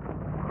right, sir.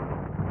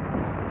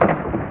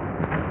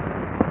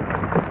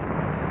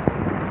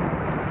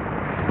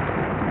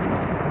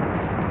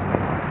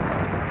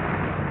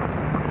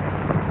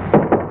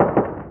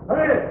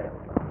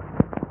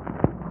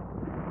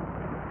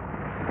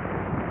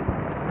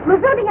 We're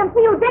rooting him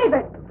for you,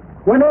 David.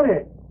 When is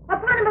it?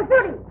 Upon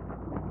duty.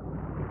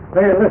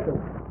 Hey, listen.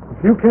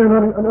 If you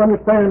can't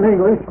understand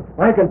English,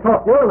 I can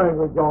talk your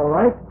language all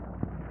right.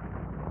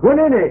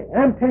 Winini,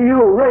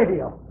 MTU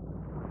radio.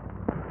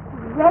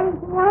 Radio?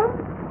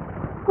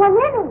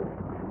 Winini.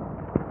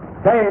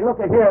 Hey, look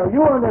at here.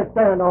 You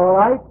understand all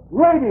right.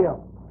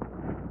 Radio.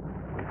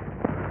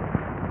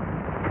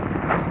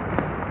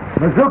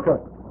 Mazuka,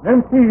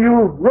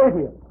 MTU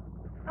radio.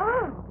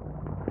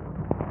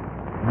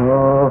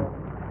 Oh.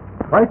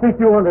 I think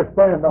you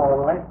understand all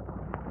right.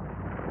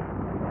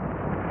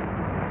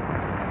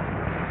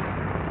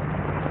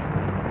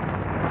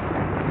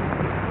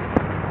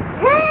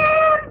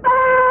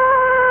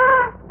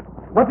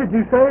 What did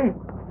you say?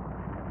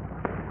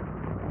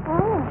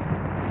 Oh.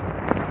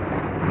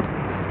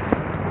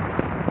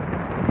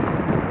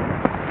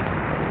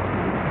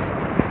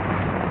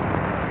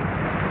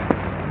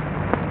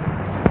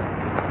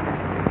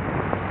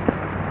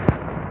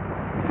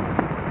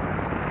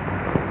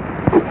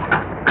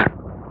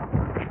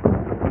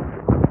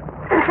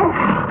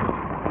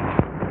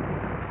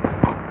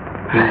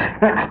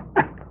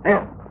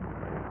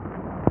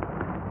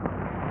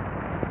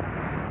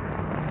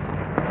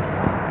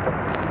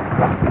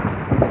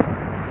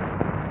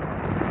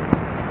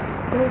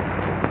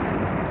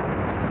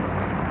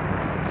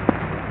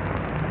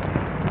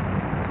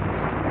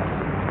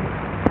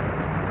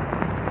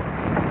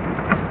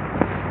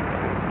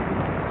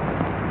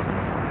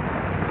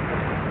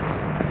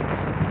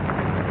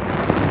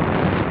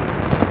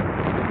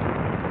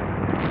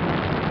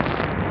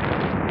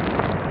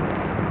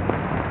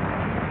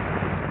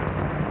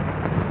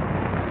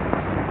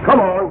 Come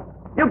on.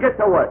 You get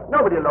to work.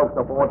 Nobody loafs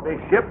aboard this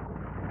ship.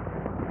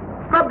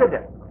 Scrub the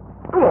deck.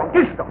 Come on,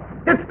 get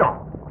started. Get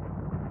started.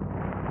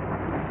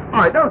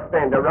 All right, don't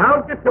stand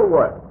around. Get to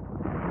work.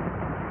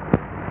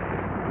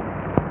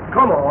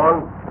 Come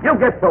on. You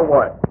get to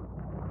work.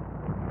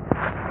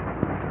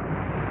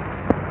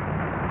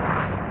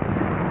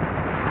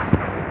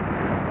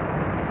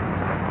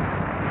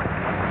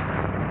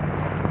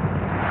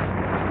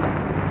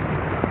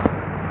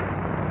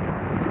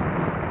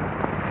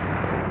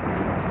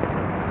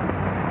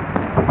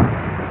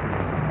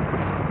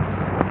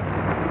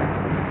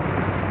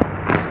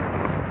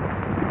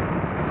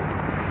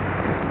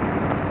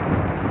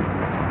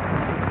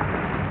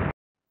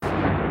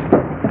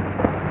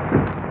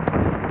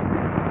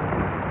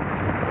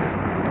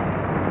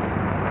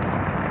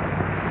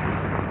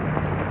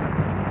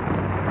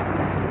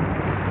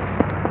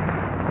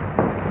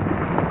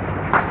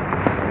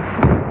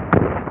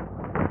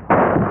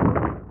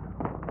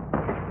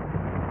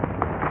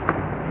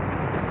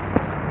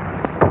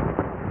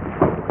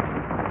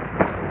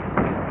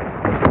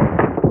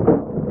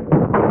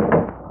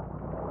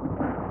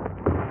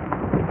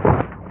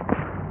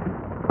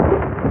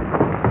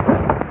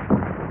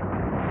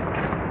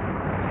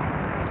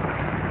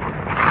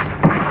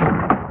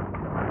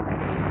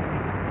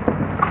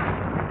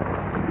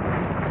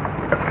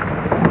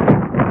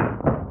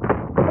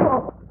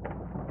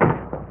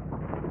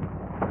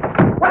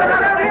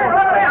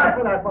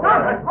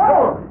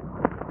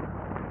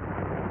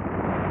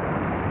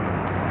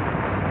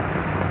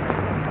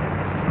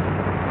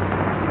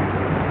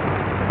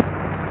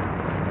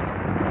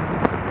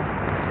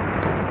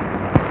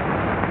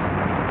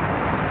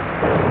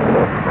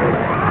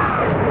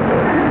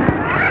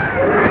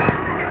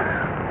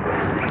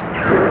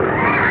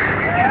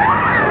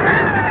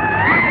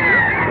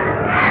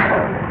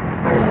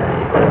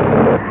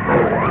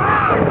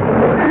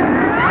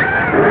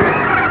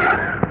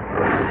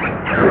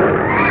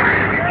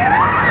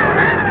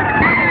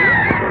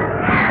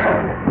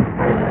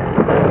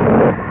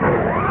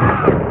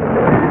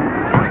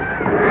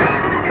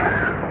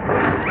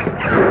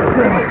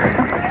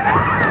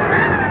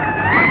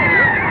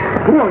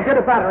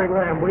 Battering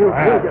ram, will you? We'll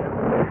get it.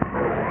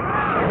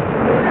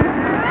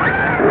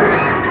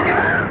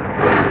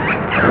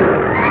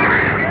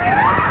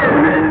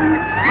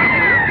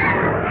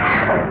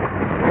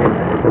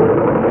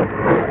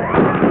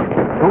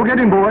 Go get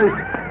him, boys.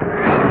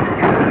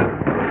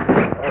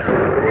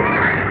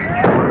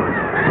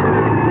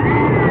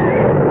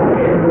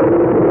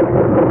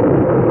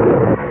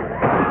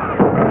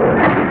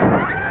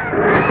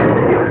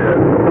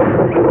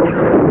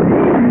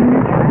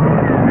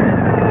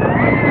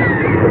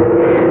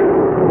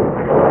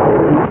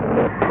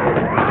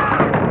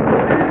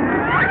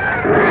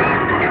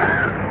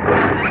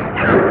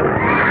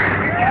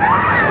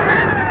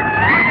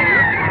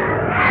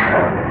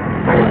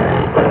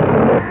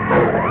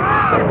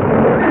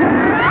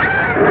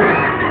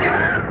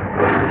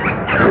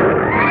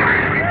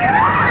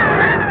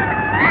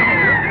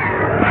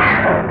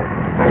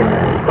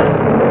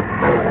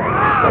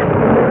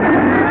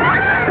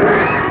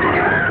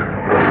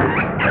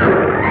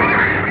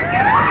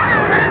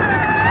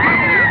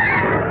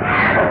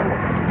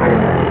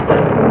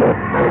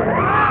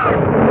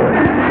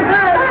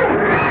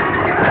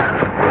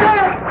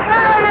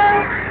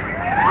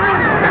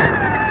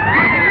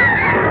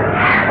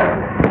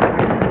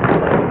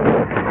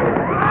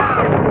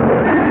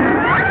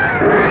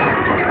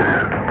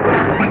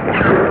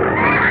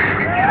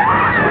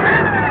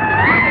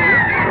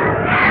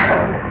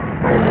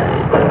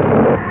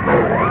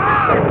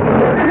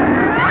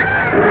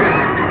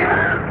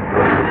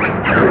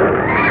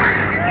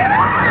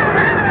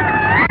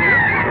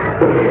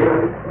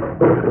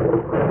 It's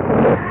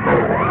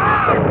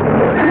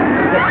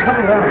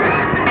coming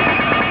down.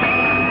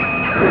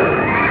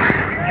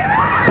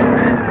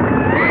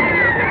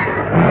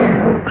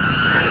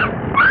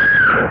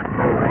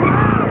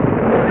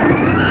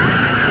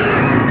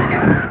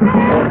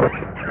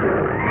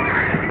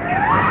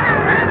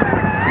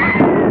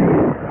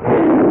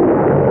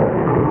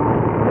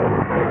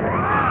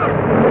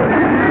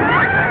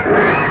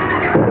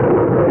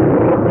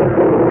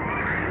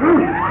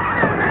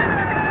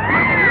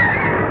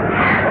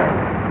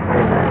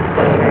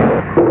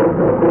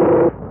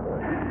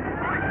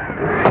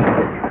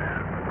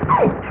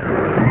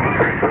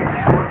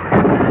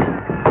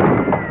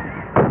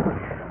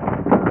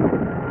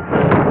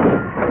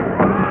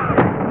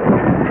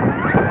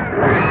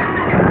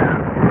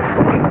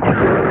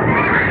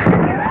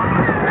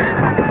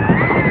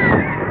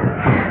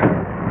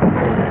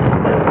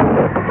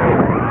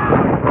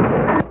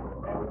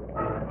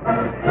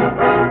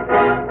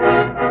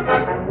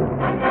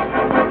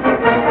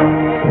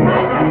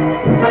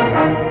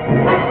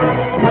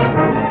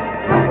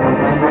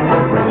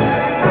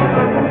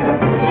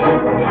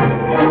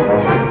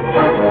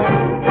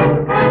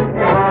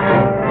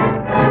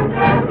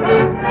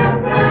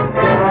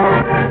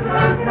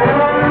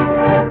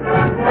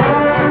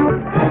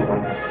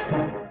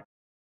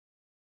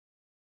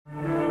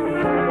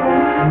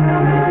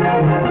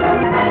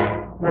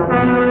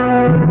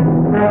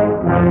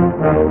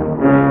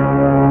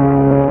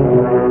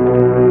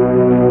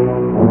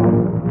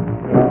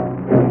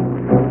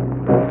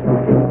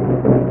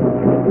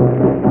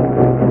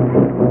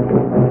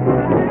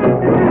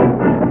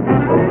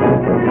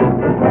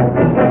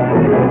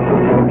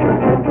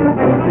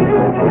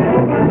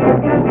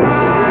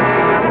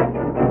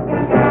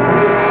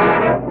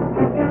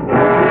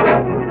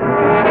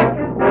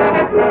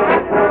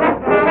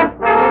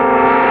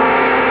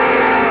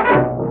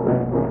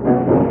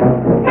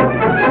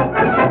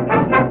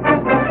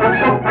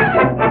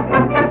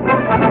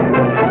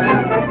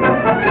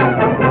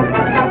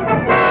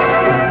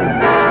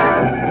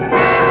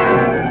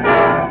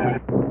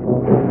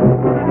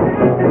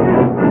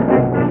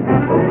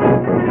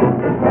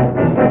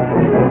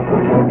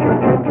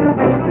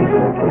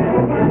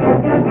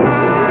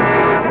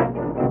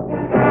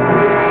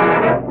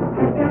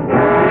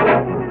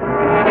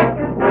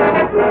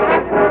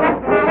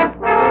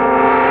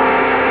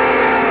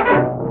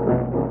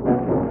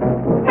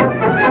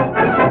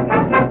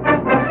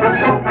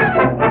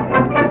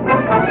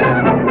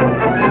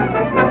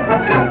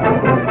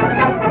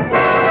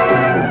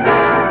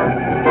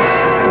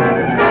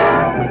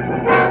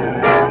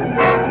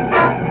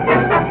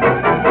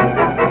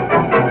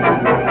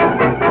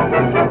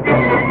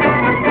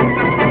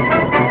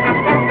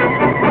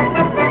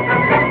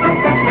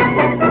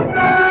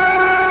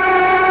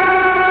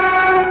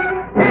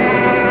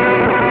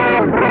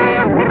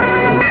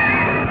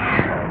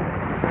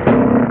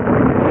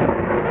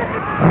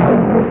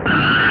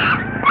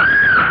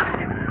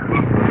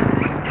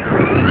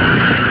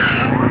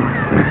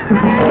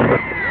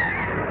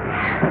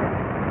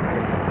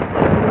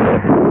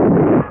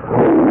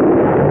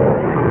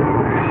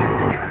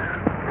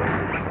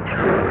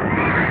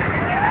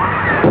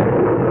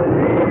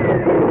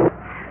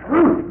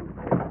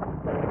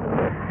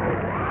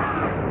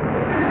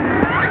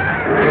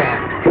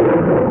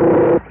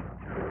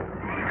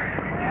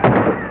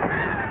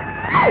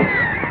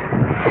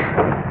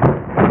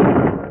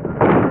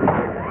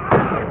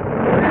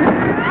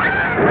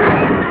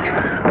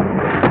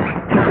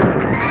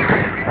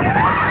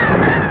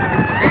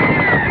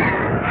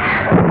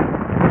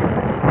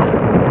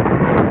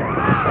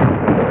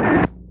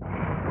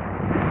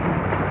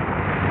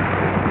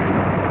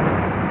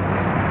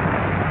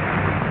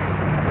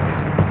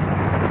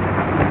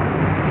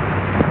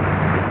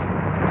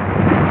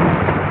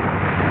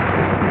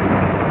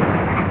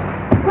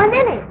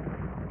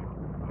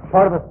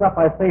 Part of the stuff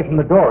I saved from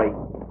the dory.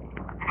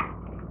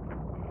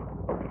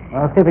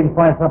 I'll see if we can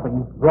find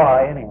something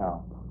dry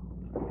anyhow.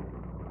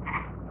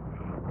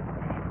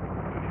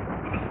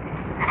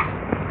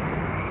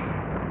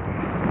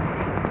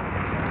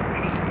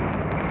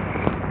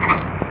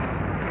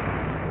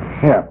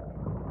 Here.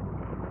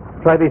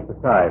 Try these for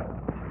size.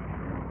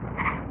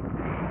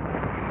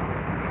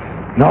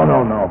 No.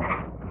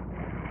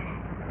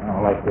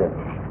 Oh, like this.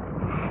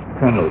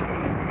 Turn loose.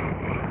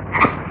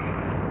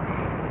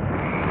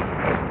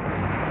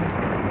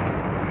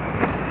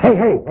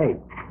 Hey.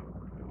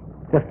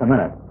 Just a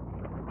minute.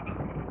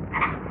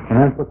 And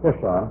then put this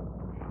on.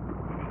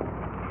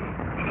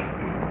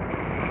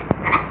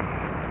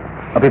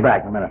 I'll be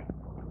back in a minute.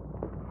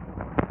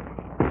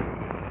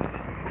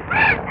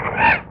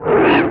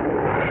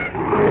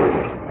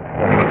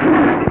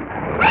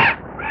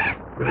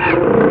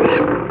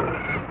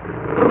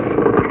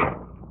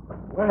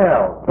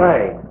 Well,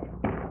 say.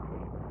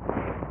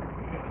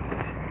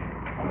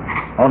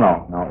 Oh,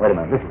 no, wait a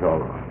minute. This is all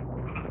wrong.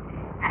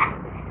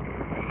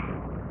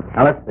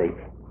 Now, let's see.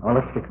 Oh,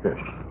 let's fix this.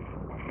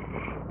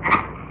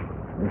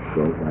 This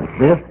goes like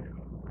this.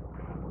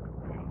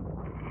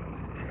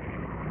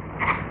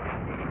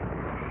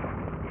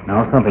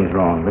 No, something's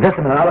wrong. But just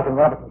a minute, I'll look in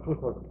Robertson's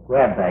Cecil's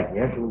grab bag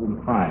here, see what we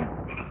can find.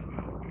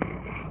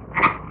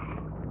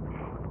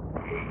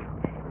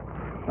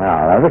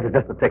 Now, this is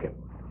just the ticket.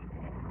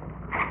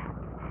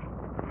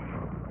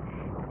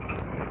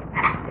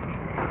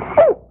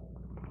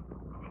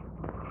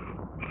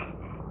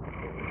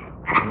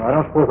 Well, I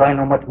don't suppose I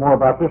know much more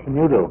about this than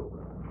you do.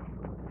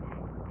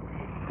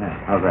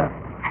 Yeah, how's that?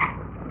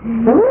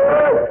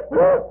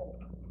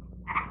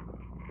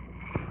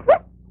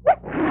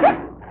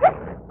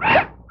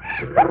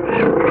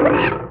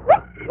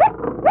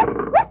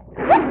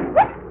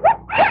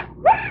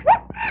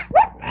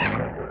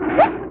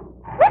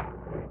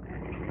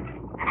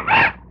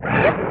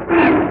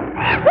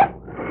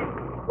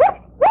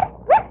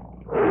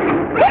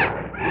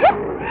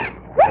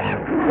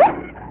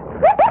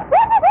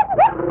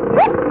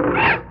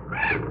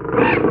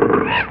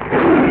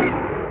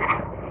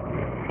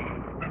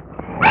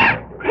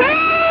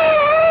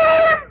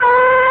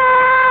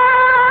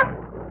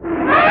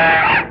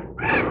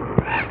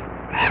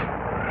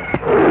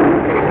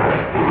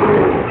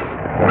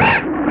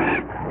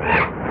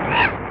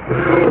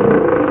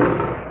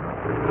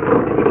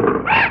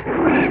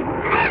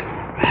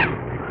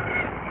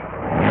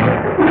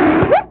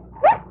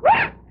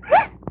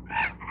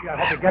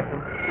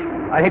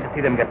 I hate to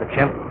see them get the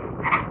chimp.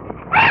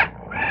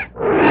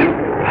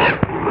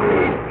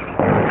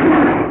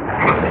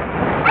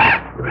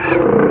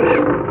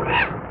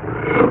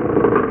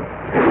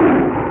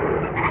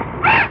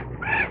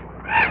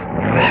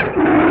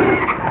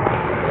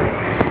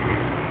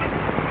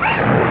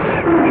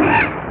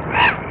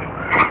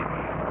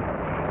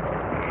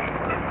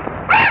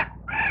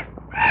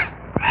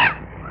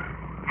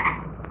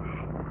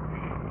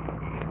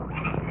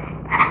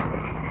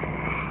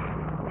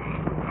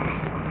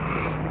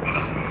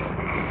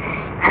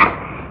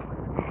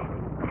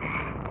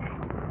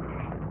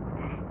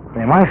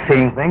 Am I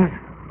seeing things?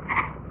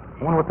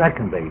 I wonder what that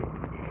can be.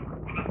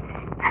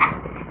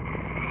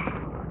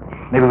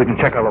 Maybe we can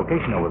check our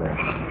location over there.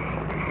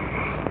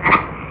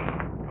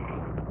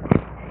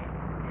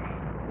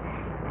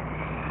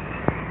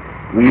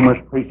 We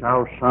must place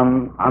our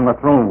son on the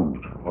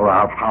throne, or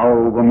our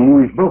power over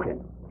Mu is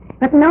broken.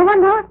 But no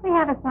one knows we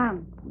have a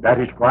son. That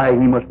is why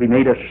he must be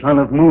made a son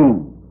of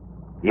Mu.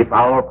 If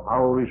our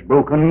power is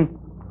broken,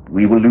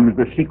 we will lose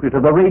the secret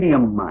of the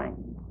radium mine.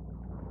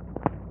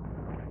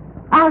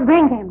 I'll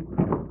bring him.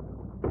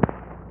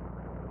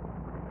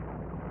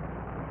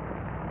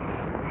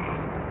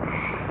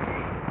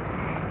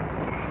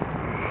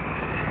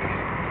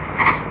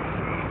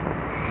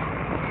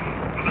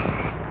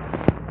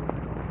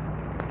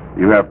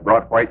 You have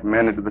brought white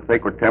men into the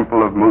sacred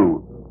temple of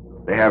Mu.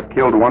 They have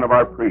killed one of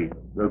our priests.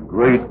 The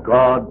great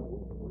God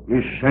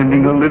is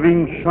sending a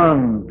living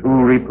son to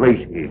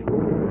replace him.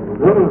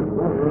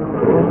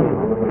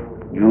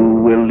 You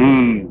will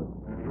leave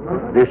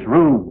this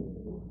room.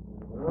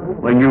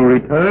 When you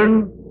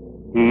return,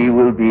 he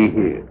will be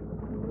here.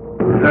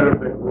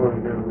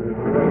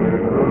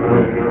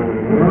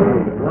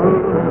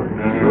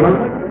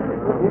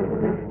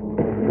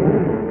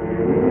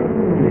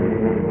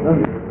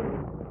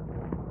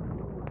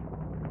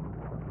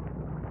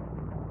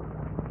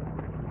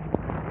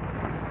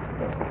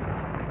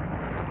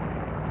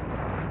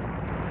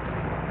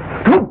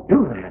 Don't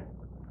do that.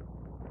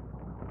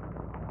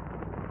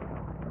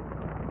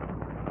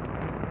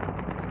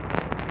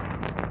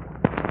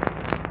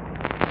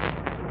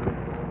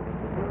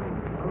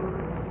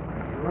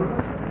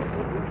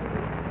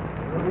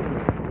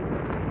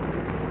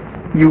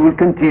 You will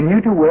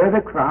continue to wear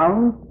the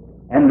crown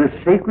and the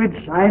sacred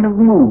sign of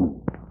Mu.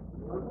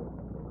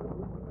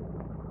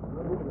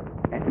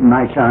 And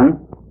my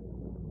son,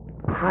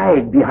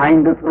 hide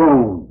behind the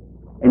throne,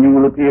 and you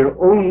will appear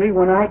only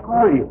when I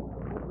call you.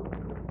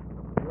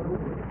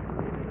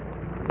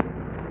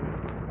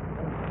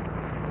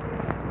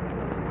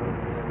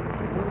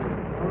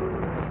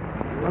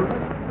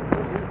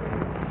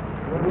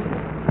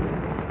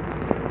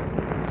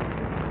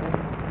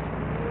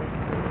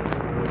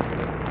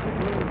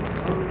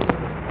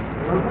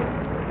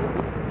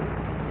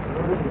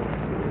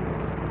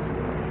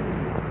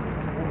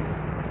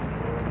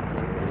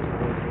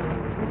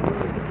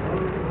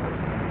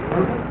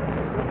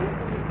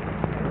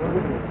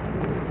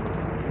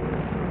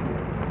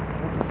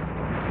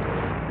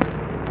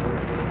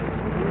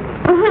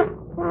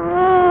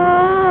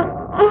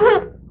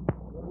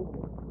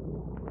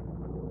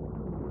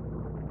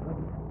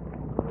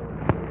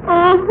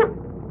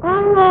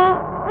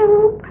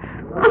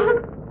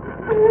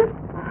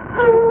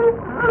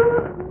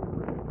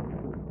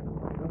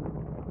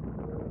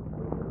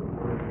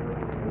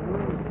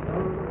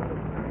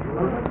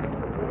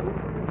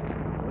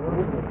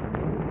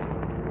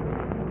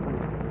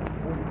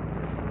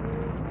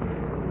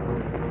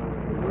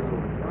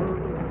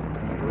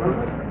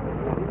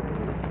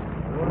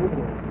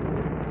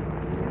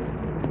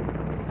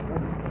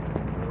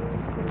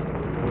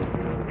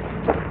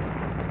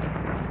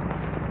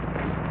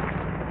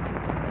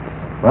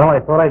 Well,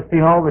 I thought I'd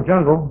seen all the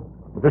jungle,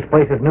 but this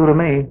place is new to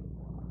me.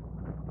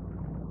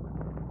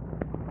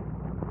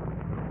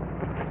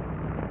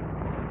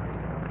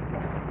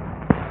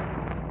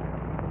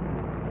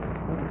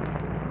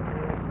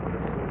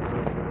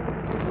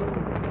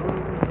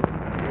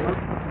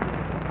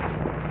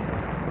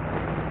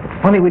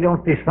 Funny we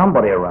don't see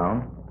somebody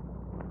around.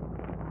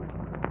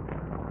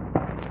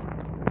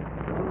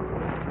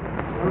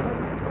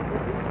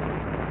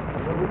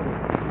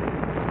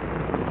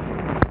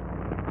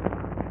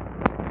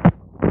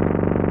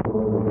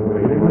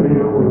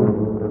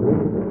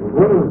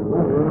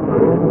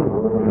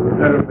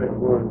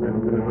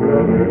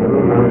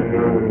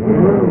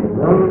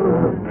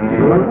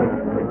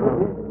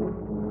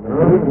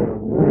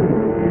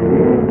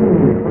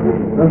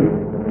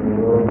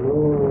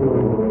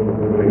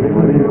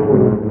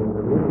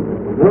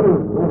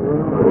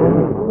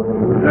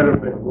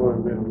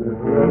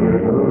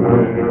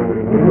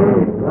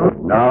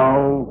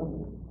 Now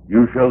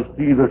you shall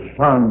see the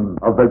son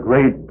of the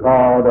great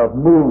god of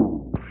Mu.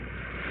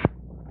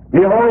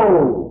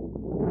 Behold!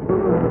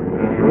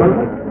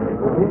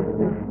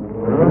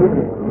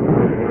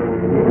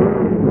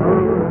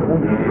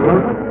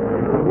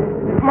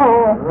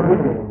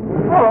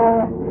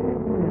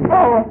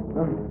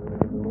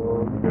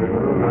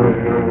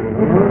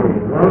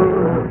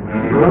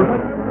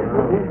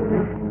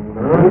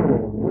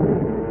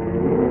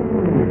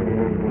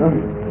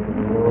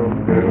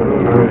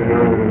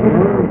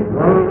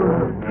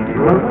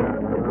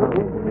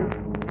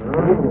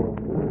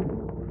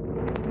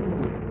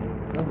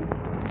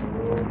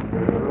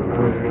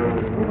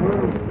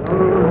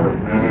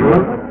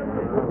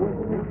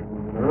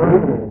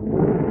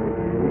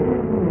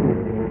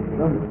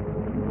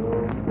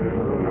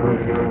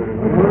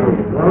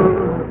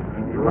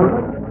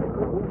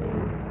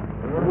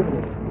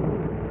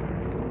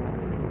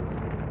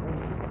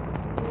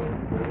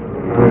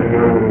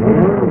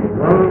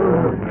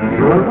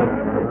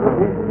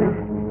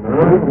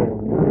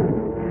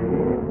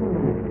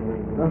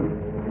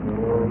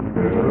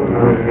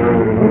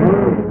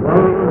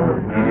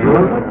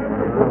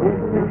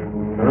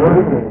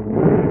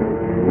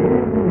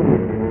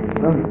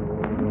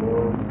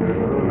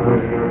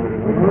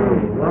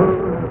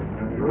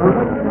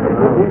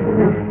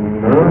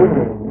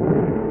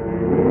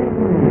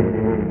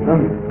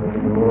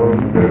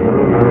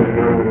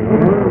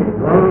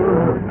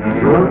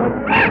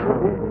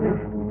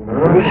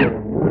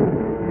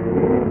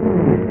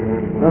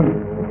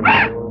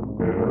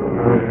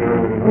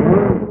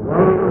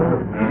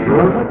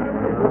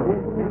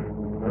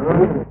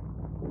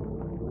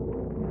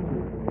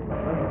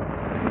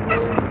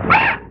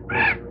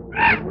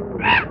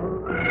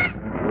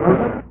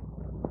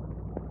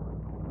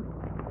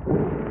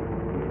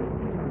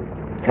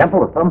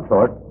 Temple of some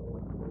sort.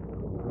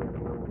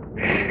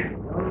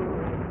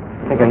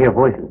 I think I hear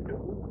voices.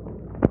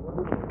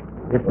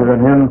 This is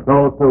an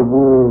insult to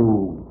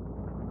Wu.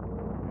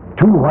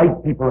 Two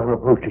white people are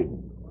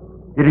approaching.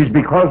 It is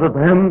because of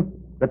them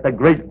that the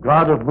great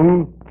god of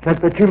Mu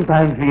sent the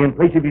chimpanzee in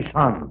place of his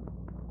son.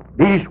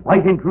 These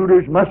white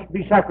intruders must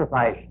be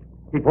sacrificed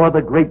before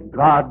the great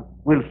god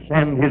will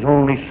send his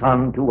only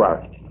son to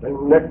us.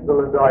 An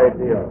excellent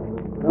idea.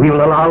 We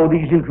will allow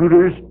these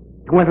intruders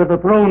to enter the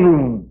throne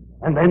room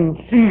and then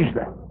seize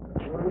them.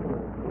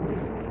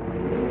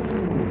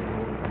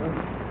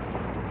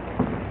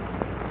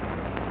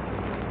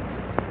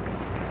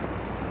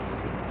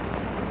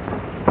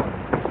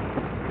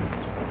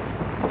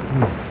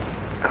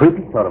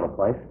 Creepy sort of a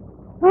place.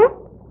 Huh?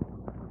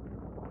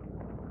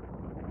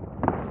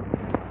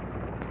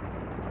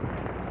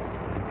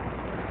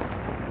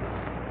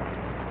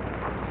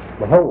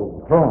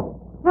 Behold, the throne.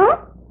 Huh?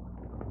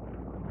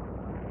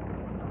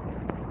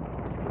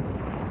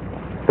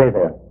 Stay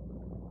there.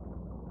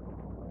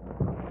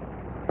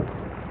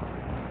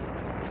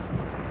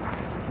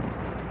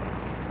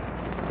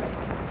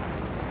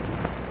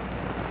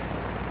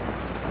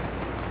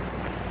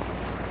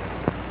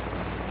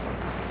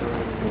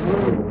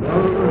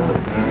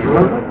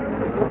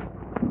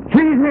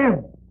 Seize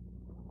him!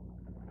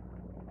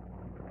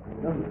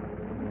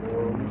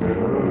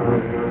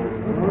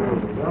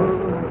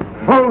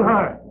 Hold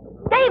her!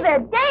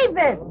 David!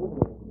 David!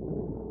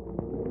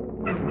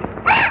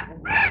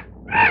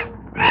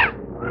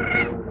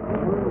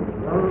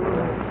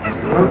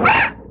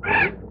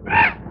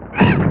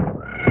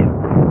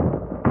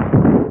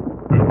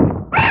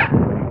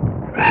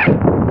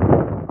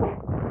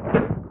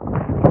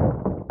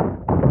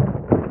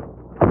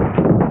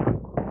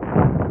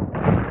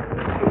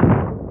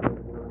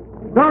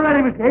 Don't let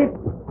him escape!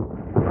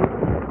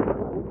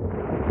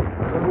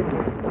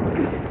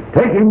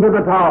 Take him to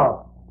the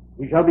tower.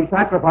 He shall be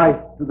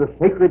sacrificed to the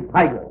sacred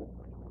tiger.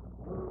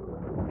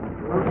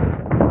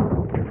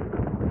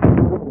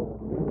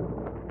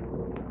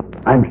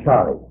 I'm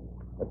sorry,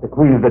 but the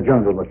queen of the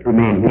jungle must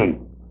remain here.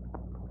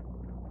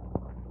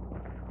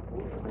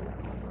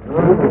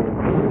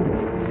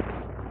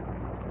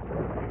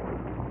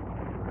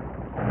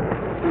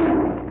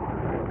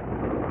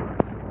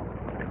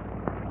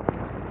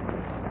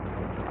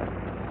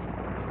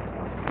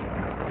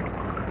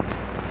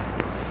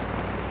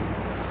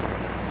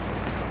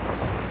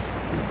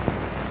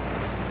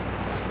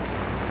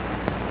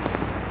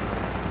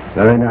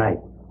 Very nice.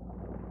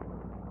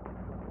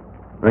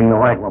 Bring the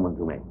white woman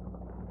to me.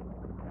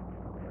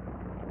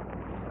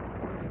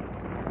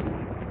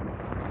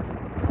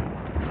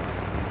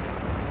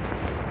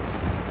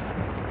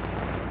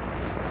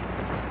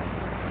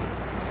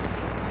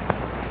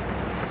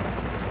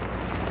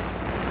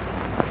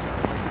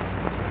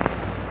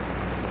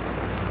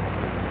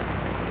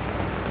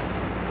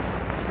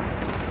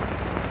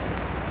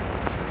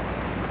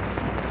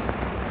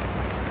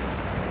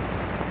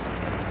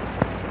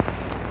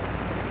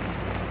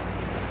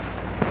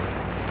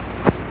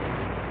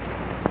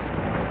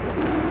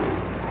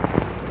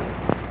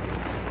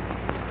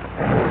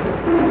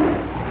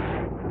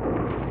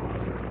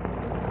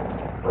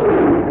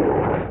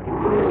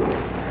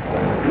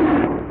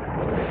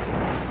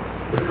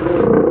 Will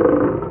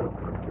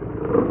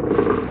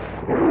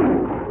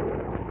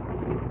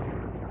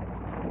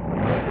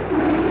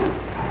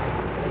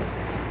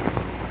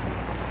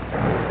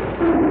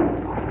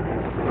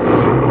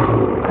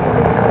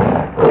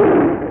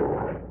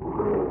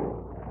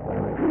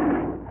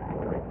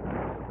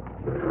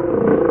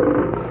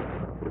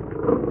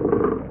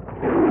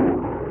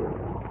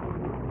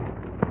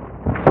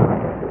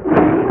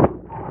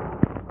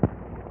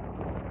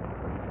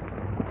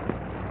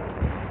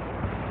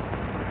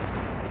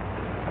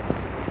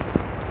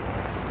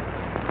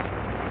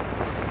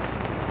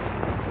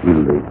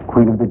the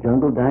Queen of the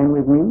Jungle dine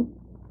with me?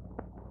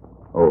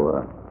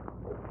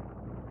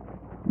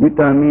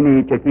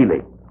 Vitamini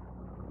Chekile.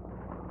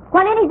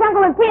 Kwanini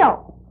jungle and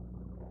peel?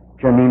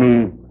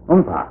 Chanini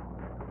Umpa.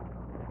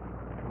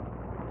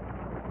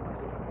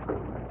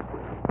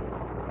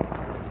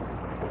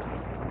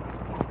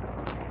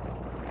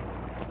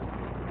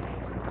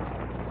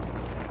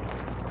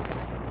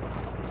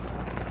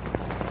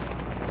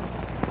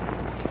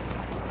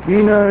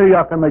 Gina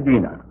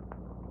Yakamagina.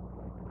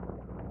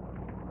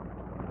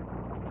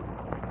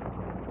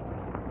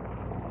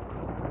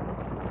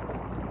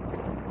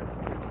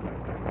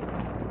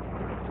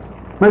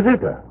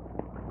 Mazika.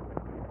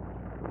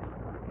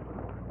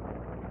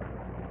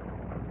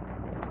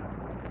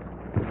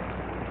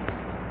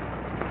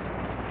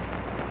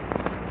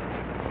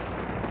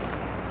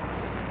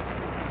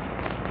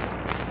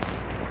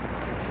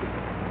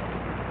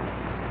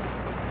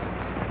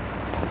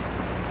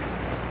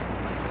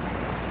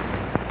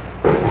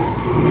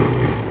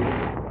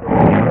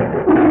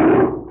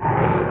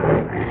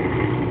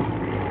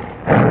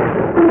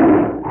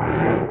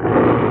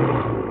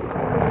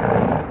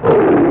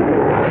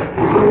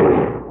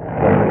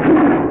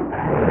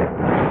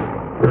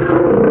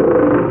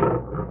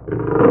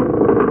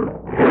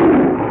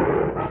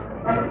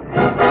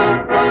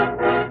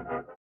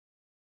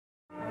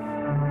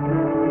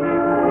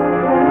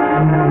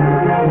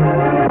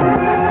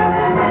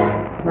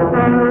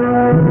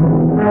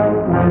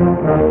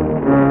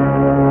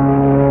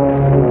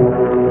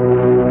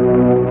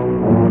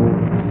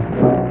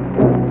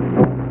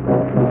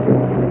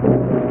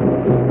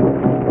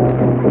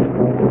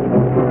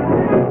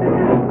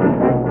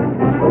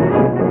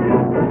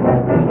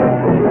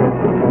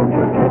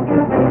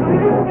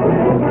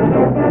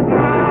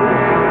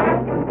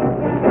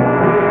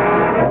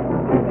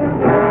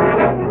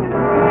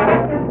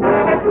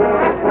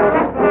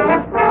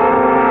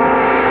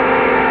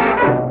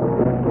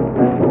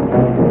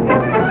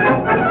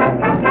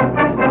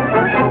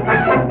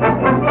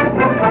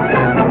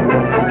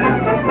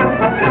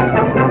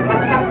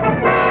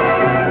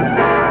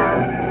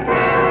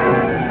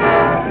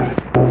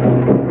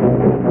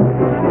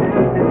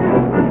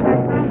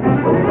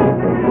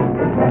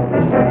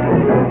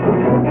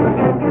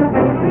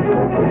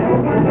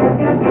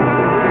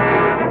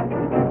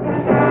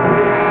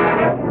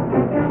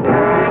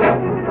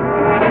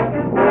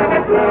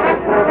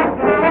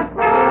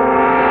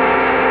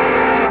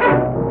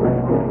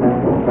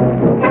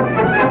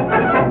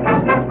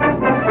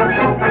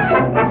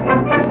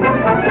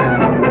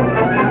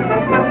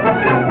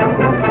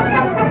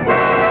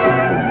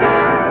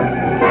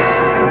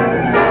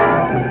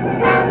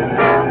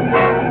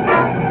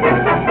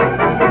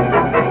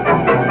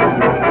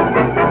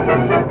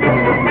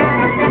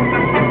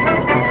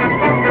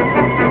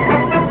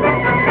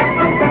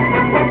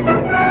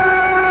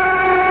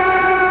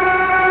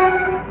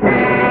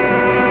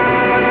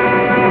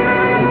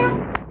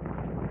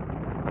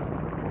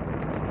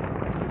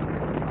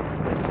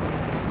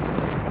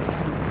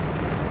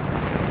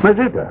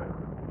 Mazika.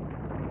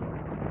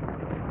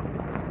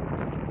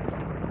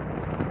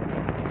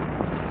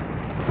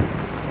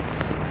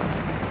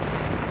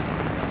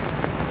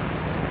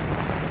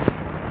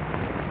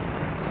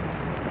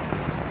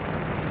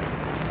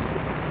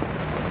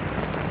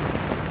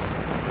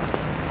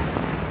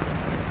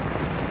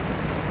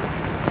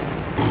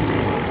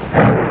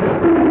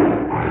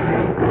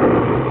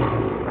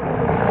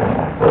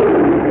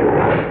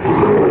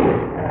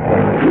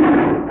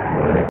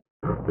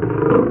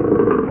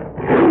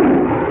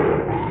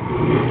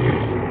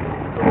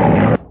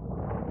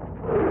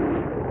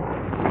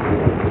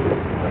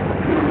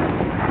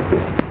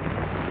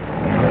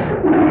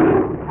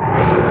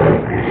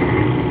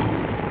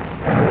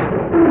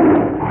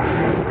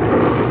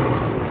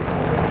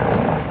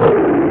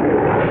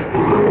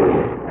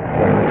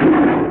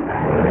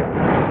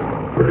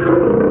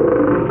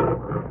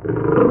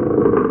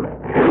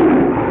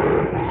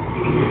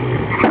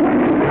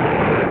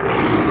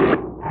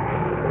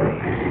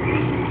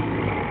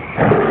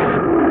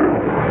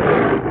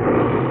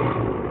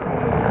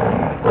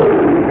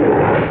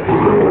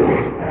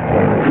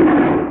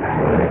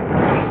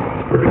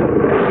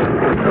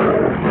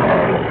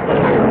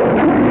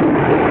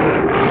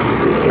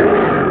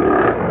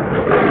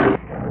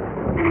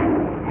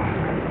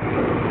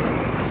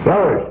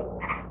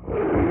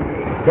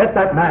 Get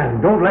that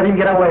man. Don't let him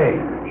get away.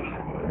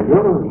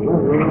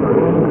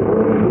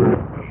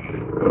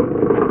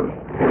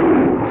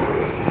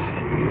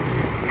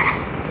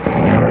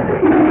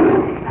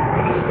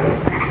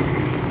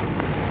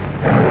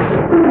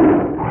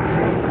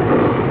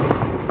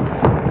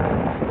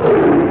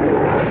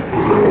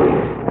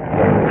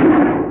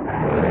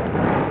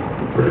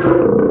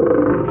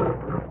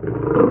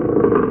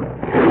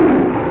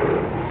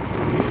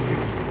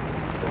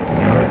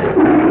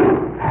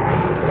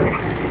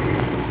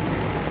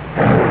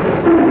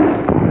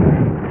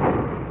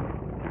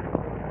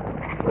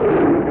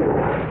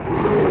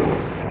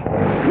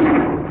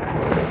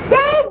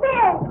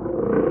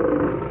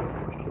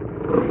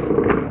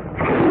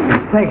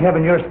 Thank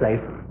heaven you're safe.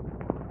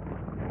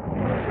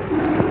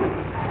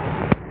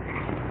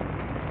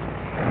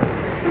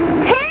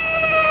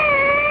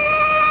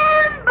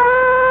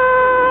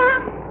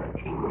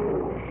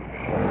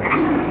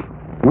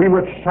 We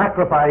must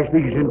sacrifice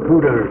these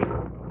intruders.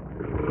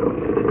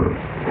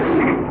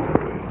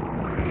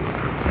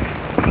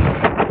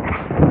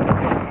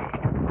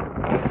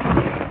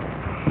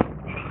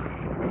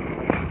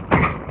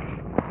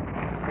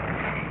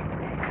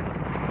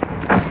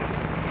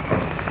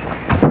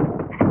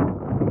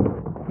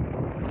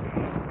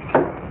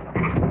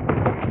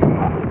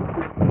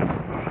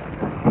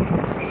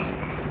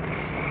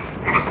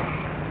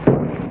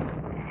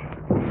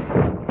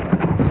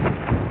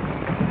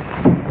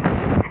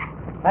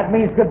 That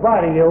means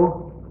goodbye to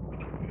you.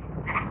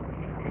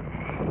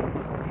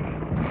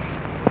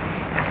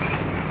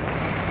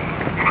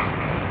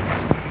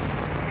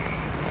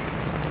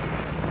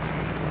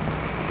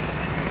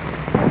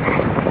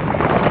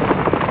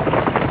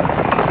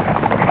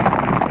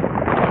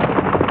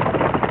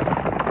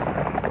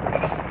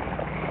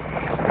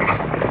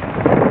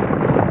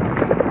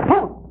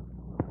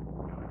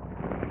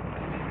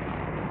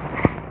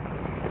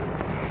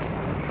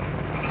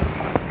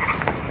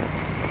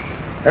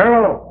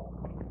 Hello.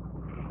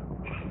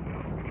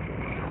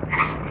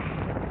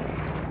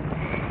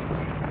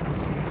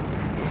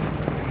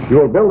 You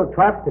will build a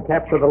trap to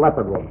capture the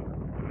Leopard Woman.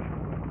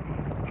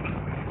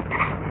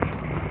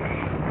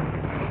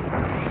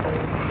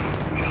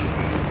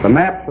 The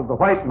maps of the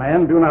white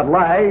man do not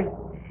lie.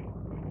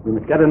 We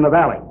must get in the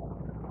valley.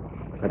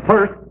 At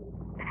first,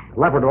 the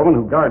Leopard Woman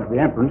who guards the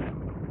entrance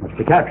must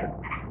be captured.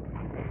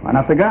 Why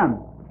not the gun?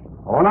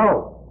 Oh,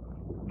 no.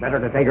 It's better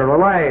to take her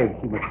alive.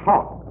 She must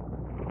talk.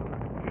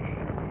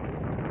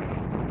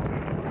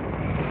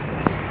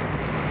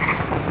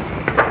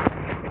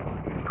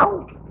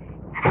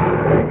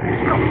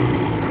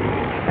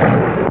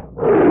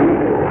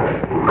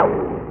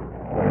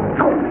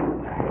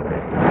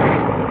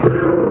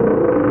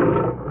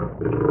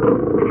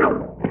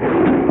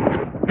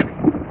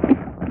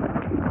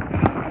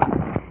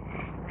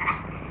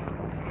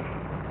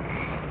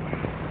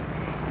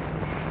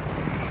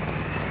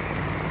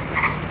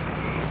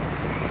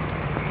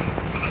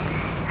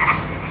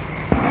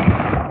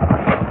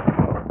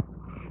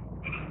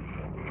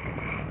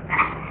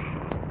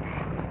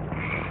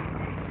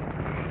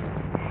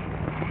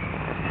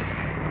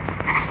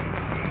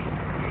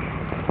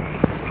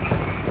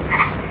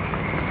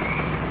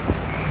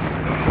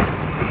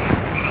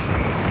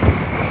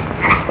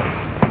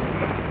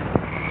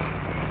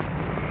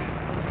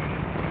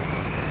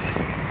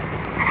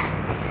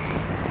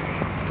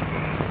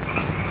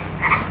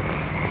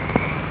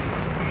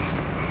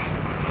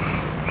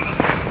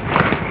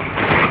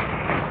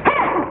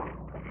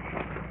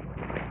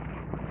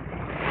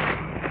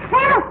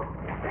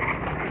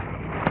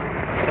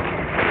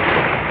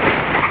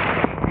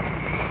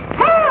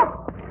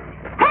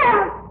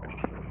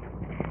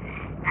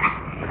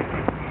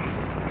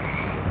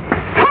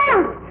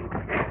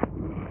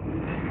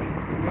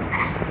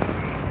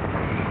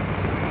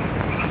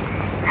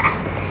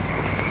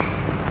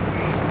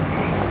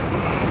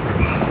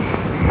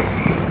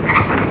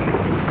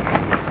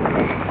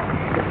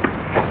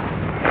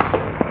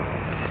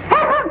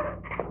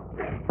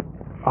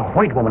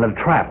 White woman in a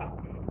trap.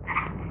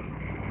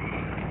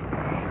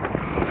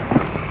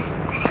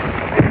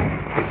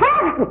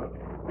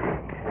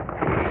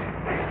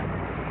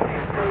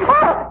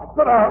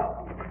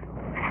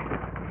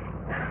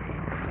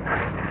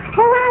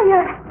 Who are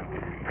you?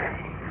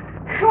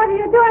 What are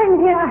you doing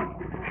here?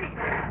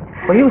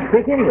 Well, you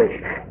speak English.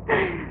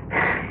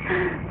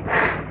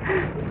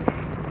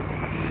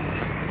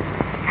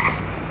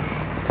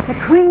 The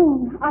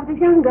queen of the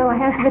jungle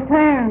has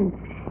returned.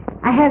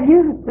 I have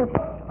used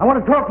the... I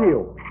want to talk to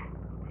you.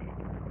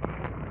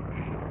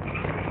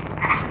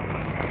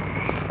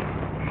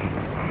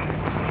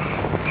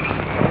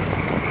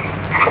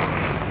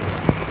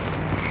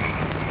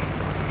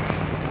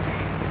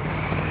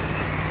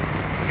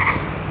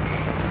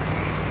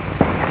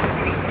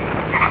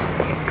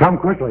 Come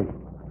quickly.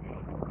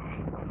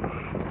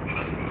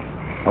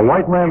 A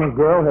white man and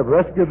girl have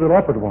rescued the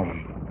Leopard Woman.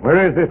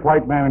 Where is this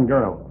white man and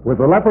girl? With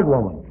the Leopard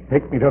Woman.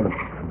 Take me to them.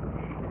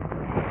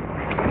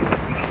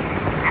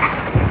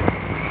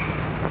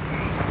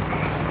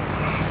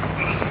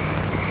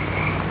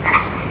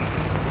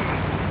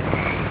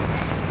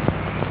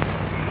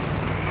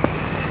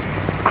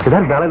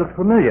 That valley looks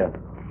familiar.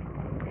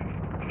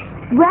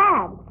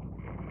 Rad.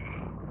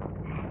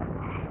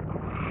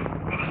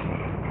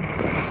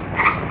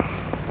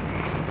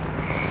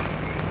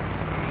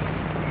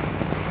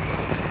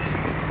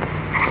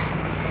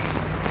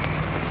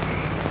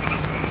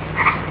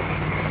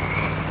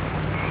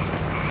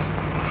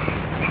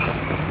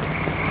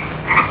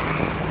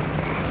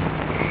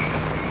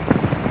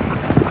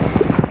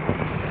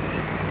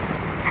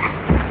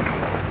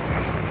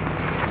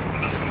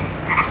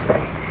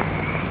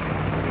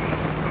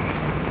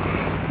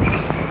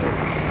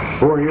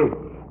 Who are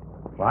you?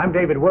 Well, I'm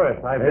David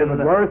Worth.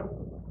 David Worth?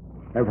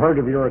 I've heard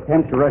of your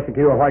attempt to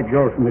rescue a white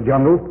girl from the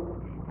jungle.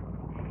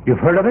 You've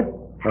heard of it?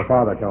 Her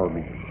father told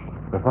me.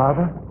 Her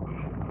father?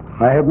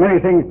 I have many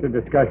things to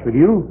discuss with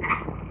you.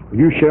 Will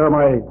you share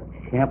my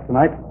camp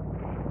tonight?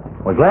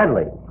 Well,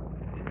 gladly.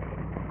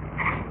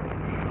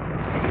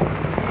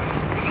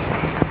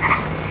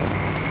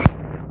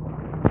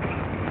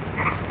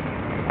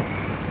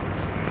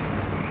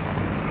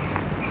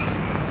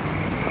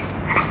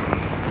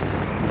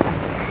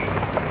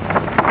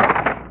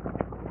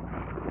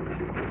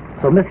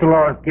 So Mr.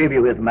 Lawrence gave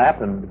you his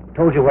map and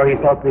told you where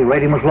he thought the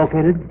radium was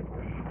located?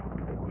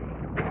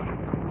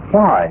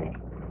 Why?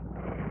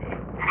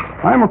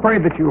 I'm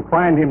afraid that you'll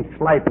find him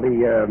slightly,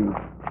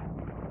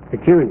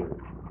 peculiar.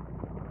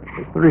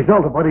 It's the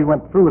result of what he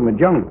went through in the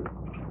jungle.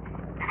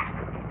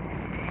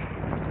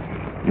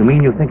 You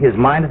mean you think his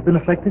mind has been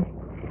affected?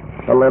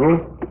 A little.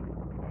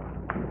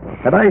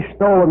 Had I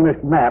stolen this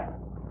map,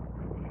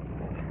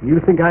 you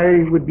think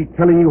I would be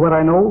telling you what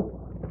I know?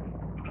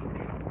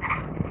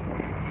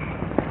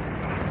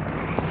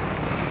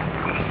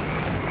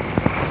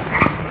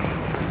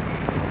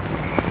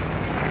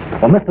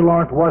 Well, Mr.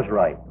 Lawrence was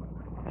right.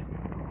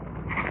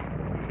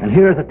 And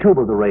here's a tube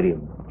of the radium.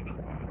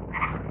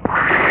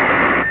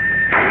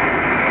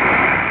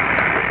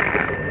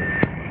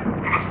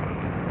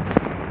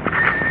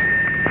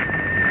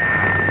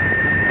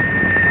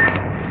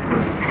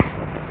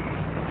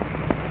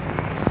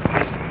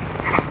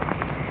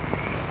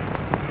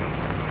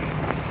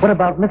 What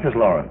about Mrs.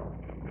 Lawrence?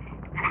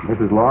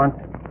 Mrs. Lawrence?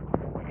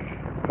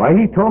 Why,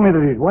 he told me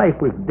that his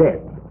wife was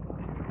dead.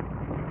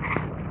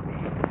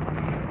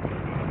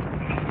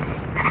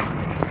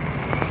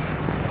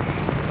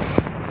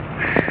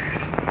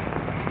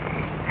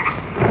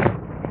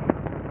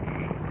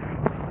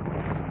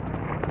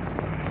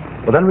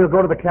 Well, then we'll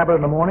go to the cabin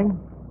in the morning,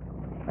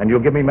 and you'll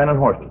give me men and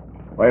horses.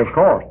 Why, of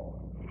course.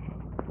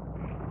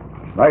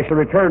 I shall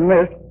return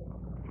this,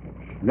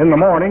 and in the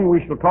morning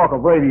we shall talk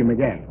of radium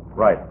again.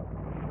 Right.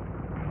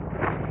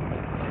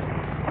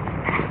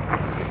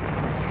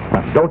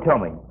 Now, don't tell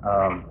me.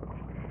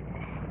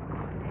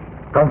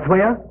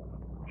 Consuela?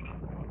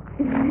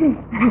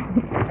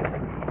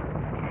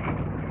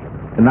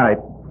 Good night.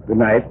 Good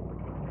night.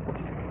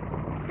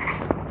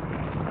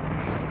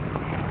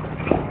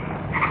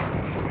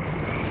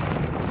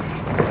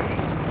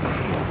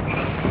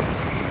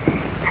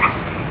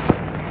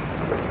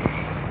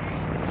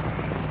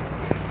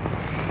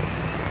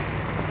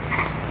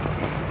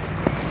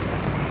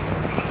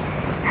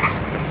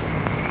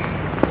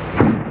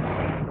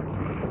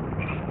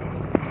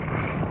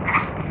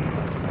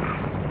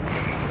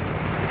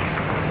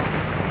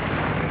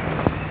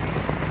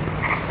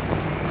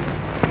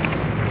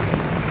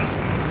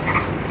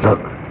 Look,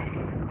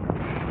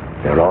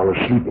 they're all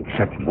asleep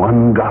except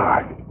one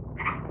guard.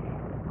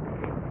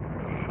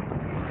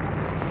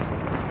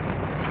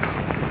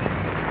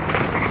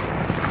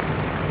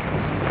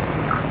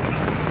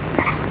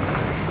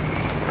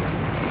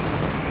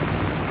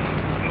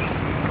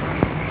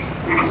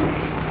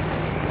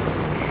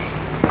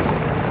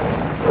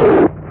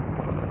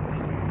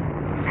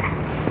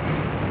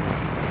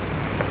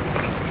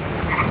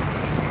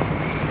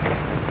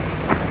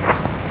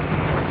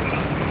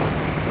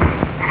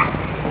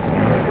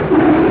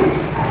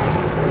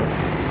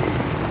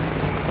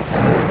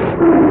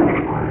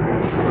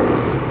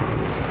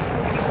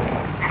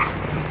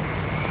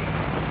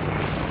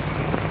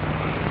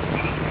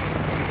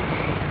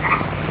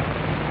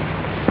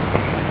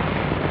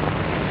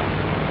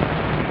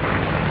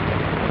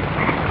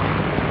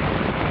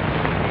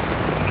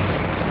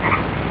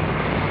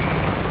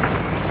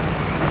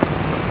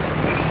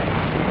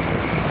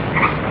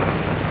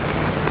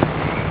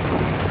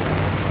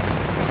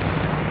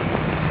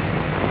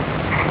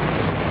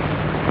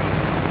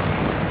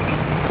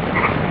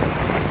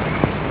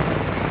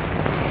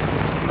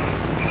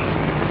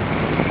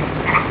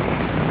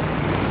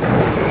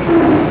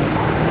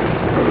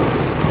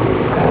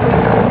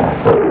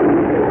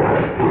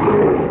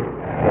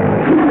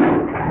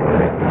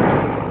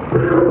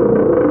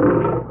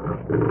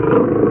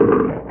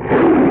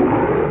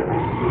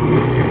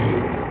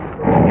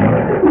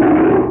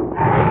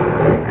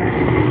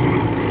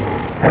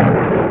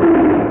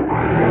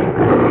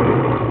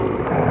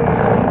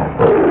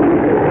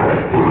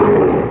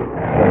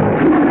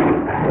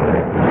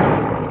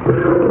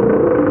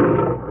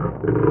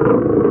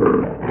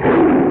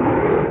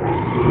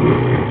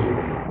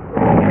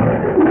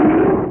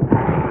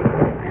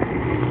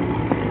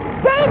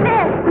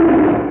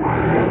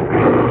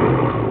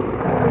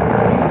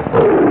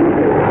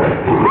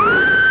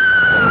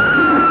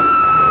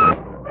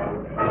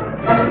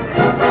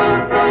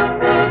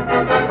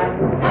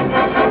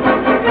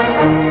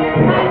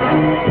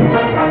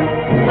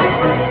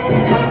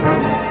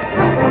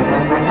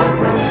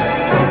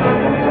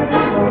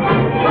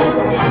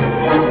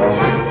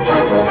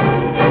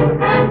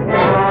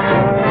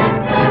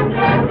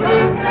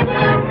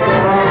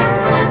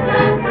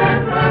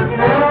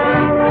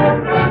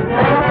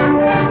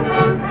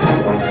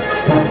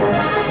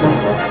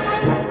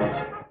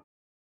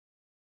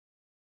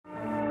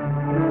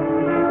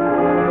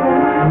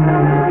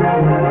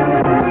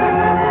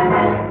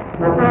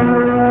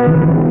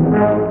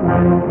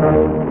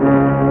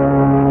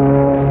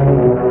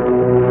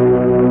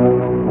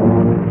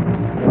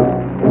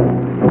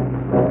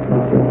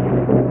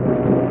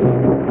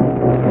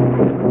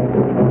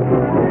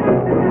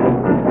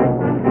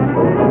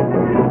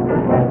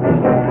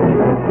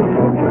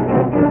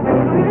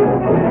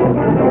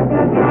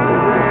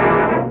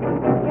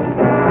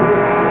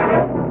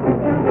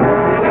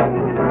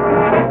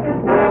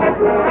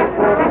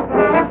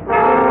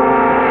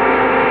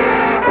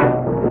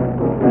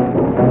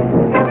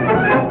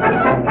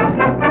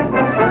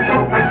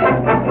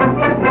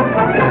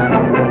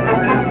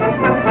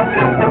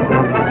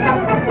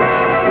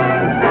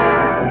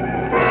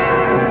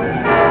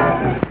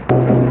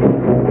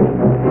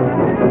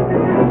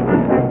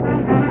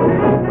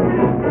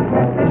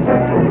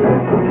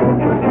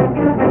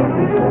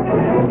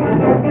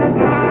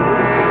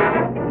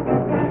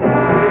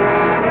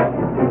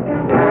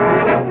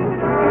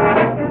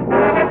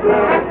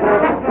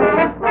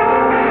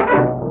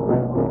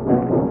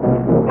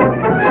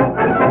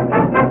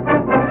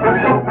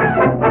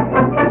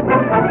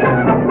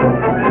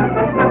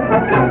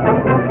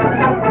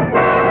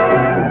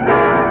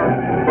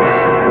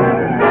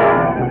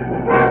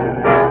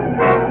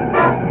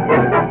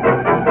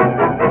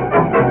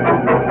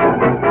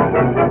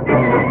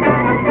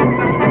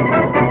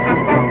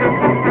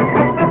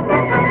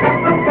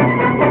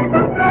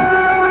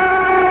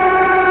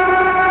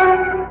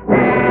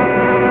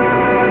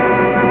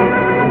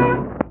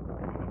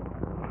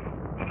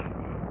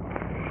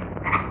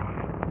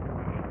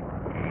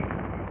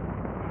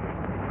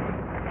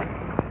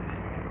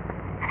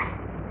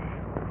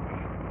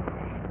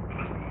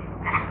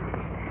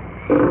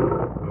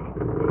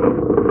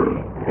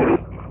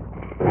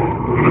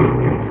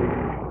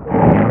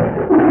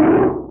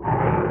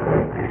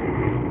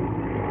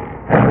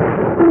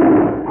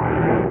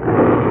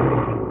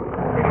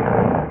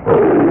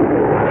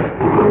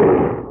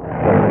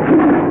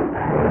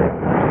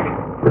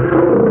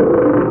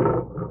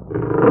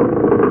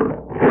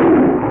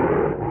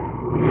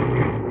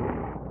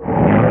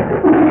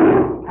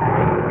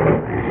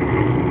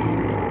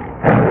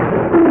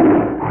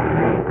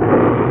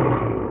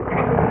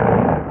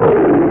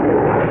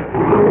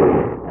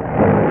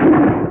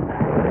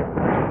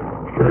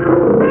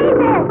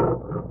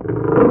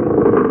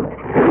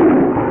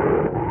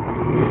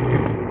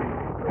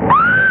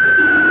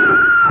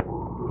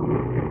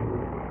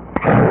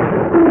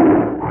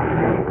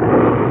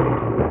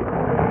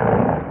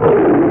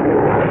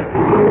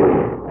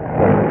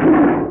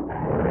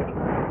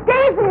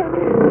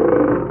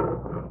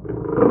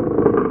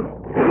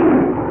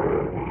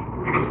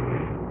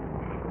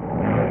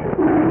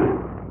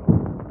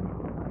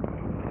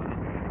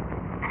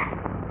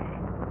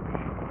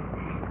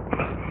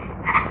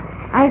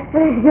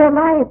 saved your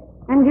life,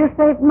 and you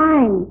saved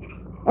mine.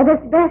 It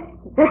is best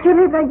that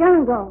you leave the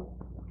jungle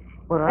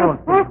But I as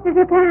don't fast as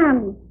you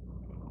can.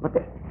 But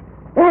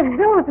There's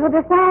those who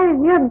desire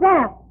your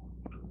death.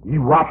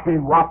 Iwapi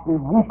wapi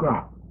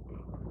wuka.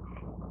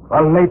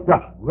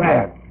 Aleta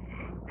red.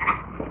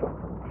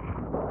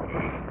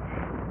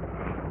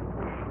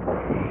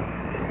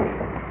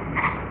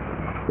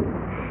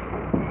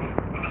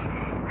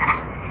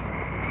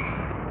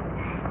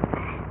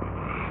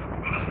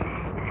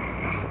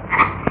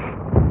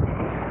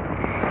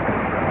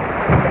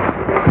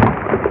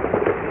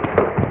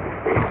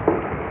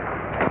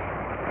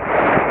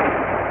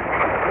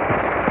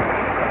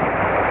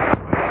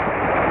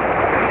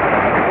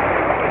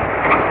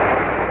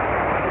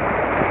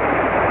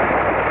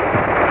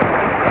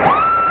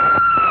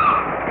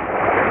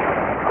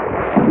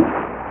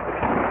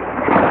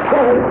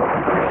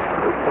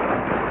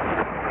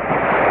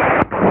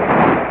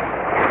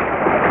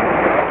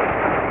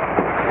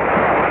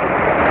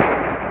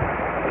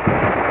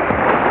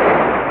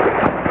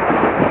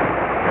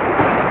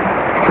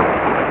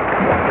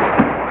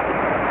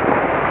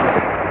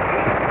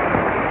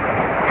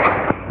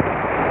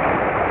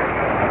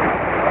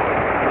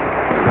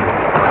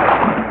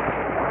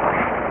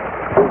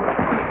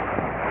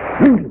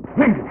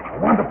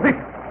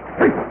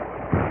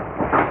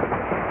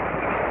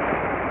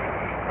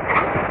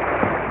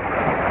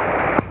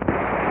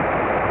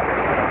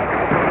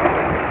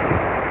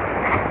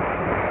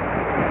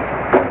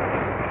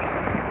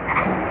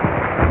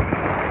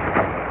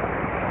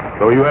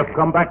 So you have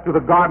come back to the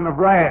Garden of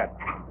Rad.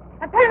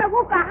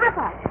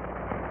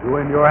 You,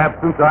 in your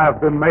absence, I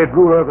have been made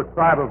ruler of the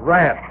tribe of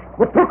Rad.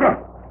 What took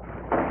her?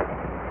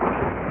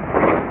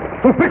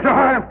 So fix your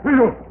hands,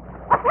 Phil.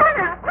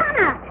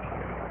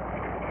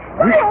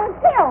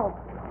 Kill!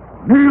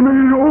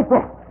 Nimi Opa.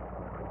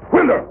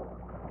 Quiller.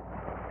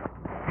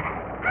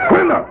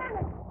 Quiller.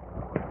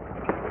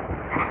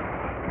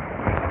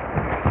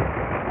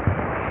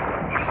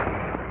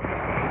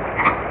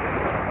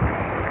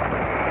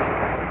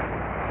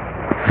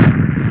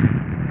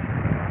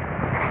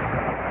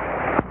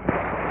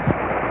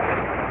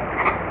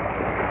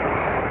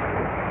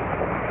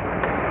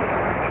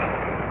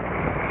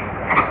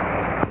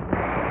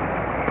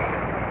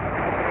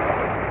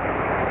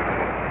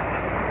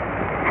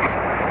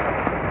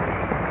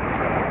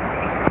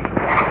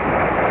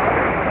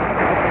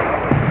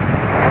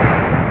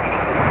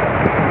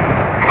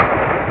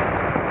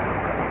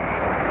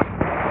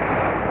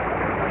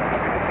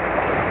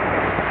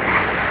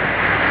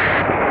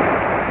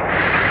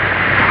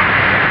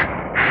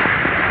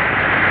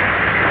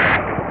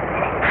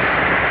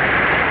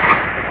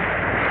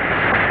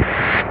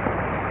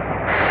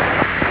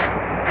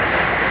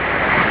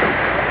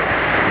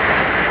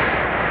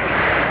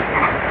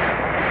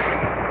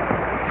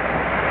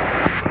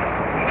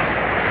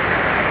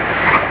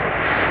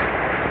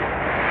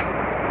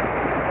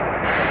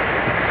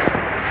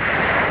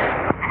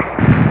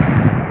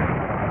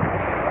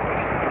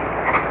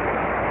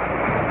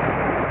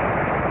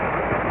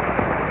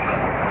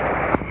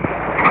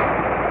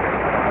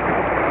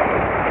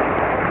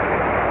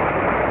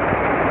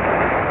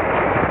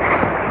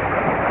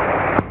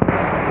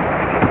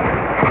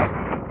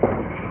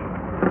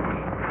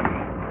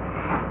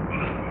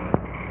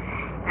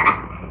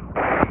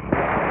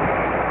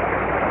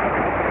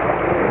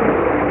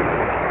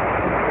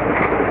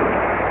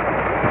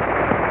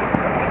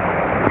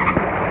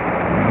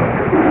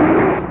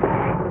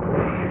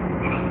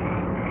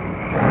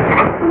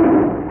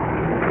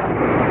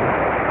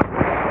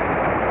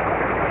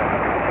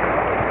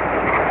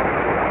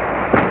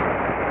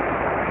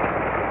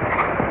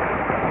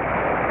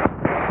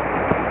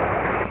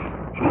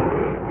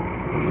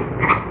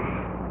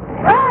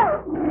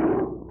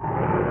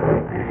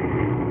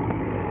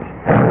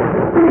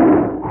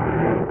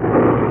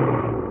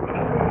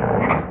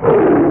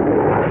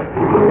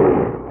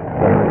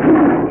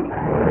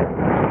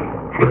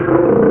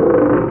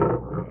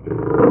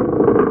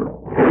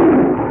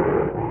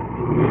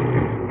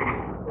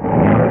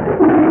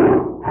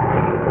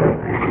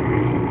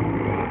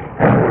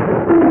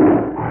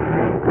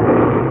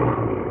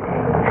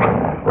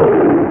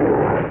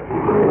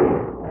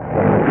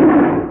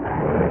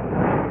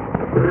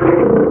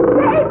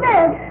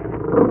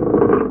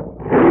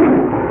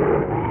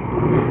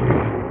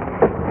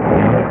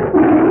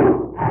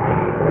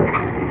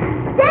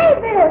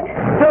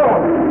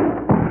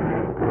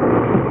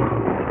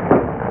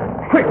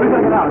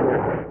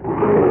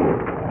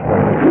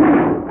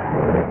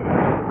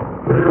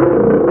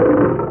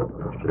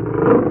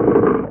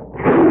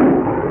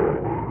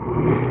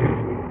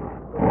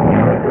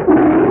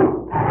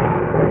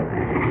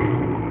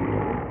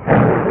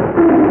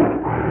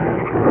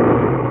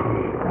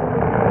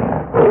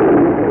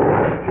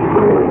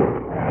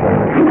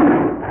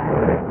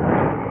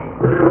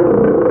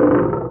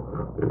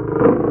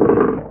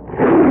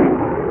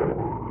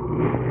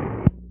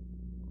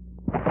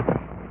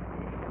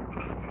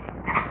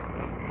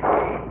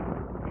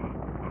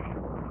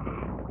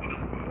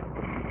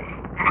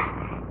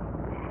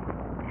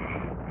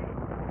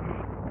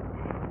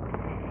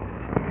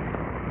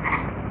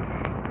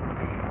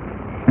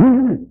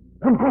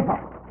 some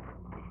paper.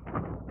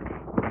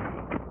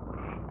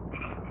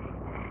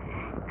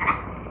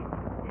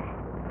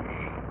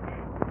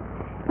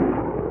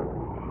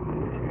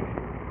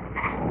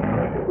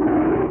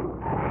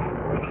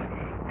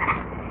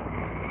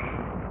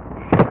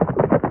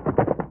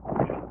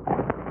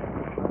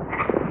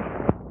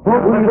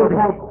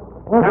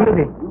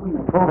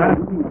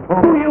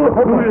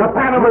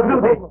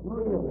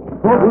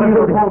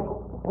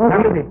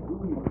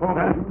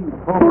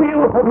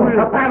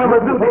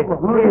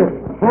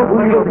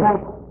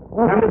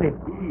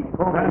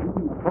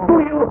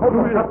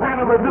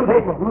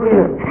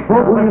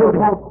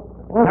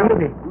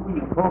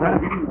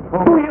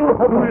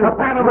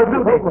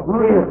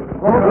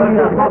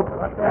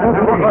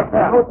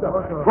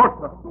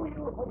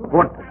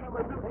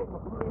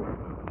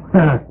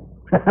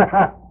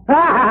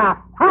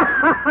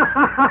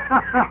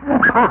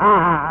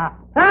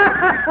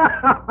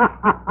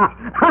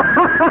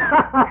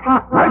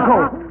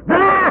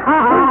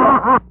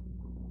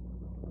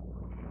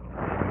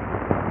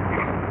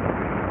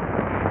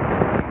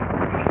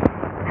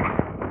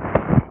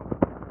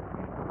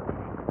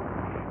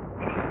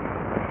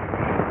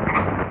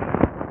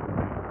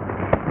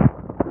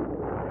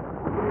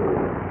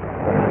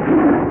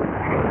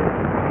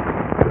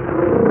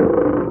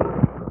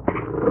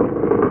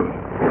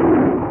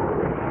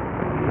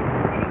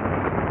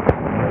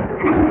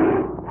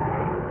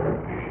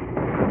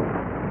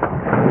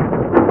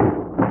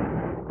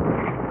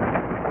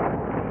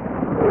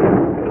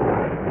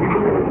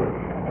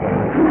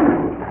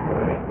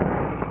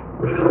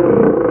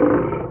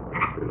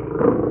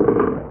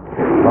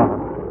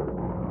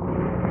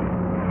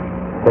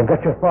 They've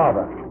got your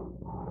father.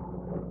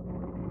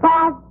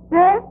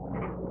 Father?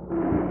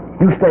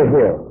 You stay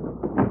here.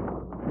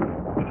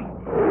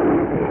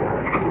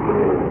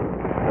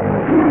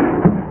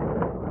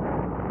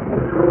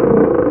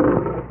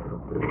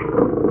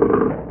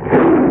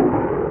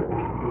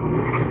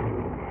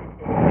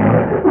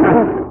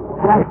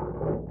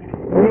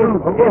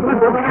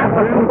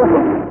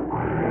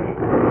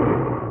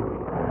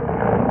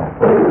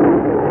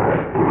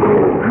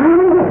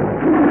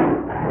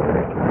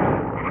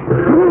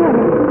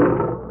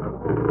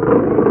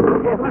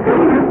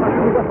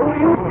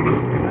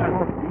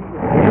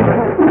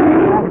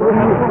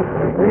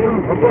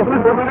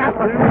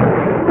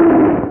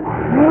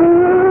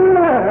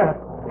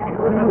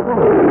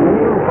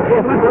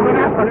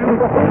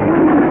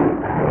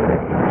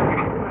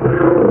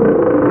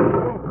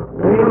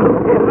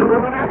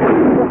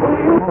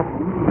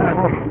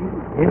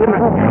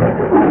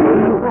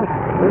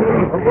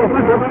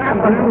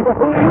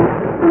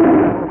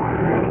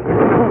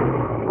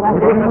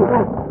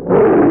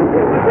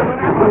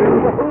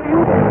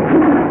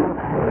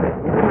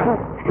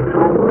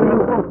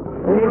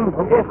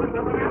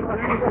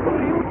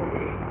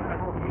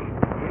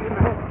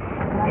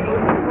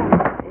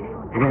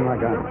 Give me my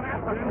gun.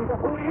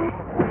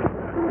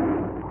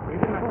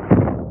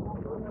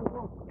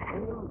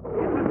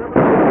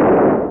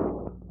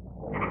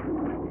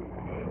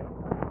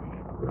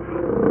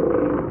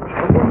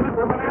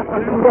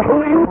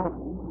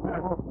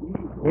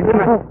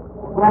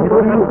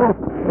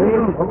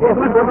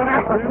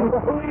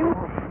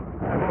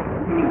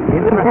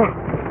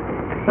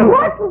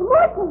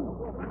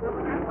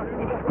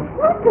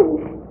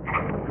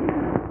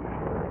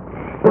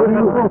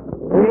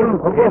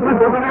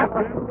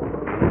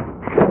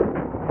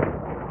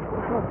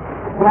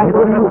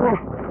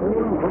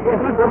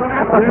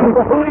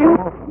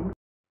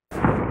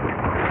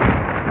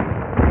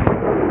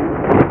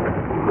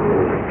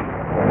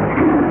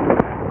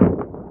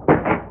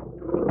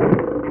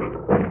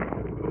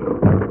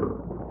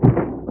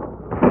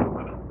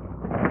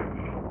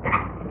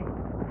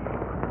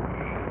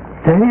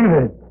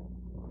 David!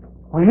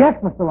 Oh, yes,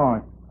 Mr.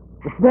 Lawrence.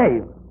 It's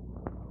Dave.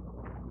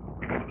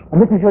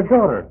 And this is your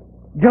daughter,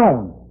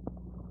 Joan.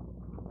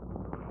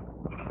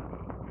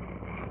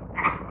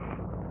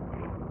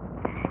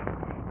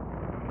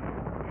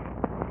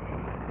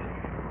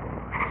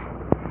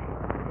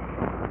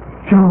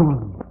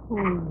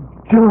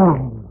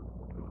 Joan.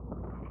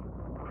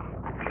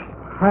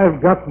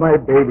 I've got my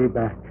baby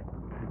back.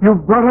 You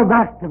brought her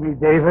back to me,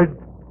 David.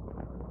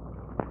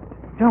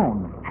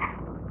 Joan,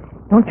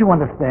 don't you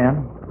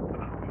understand?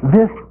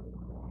 This,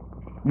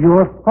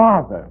 your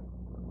father.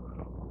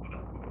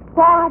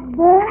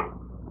 Father?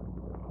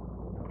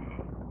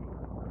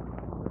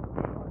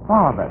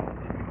 Father.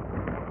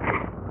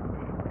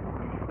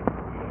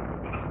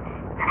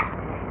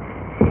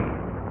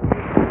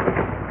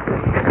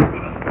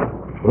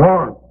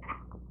 Lawrence.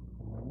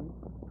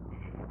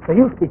 So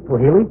you speak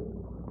Swahili?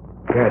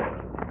 Yes.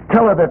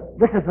 Tell her that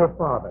this is her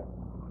father.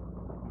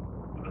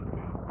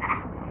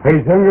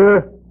 Hey,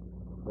 Singer.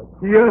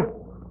 Here.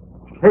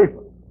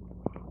 Paper.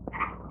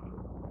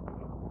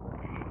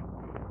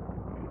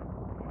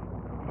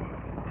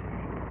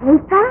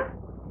 Paper?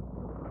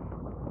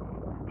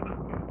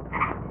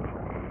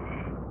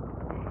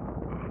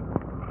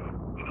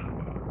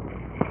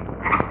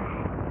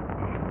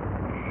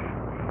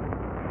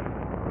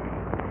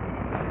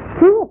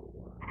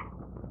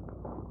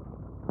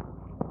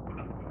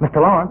 Mr.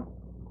 Lawrence,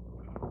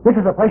 this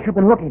is the place you've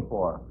been looking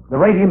for. The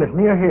radium is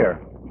near here.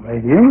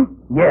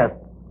 Radium? Yes.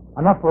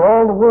 Enough for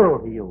all the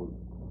world to use.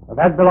 Well,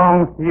 that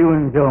belongs to you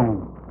and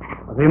Joan.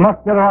 But we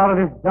must get her out of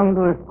this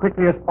jungle as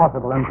quickly as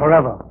possible and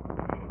forever.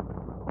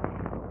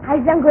 Hi,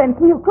 jungle and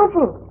you,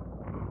 Kufu.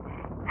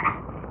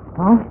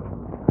 Huh?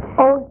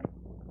 Oh,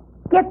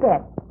 get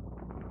that.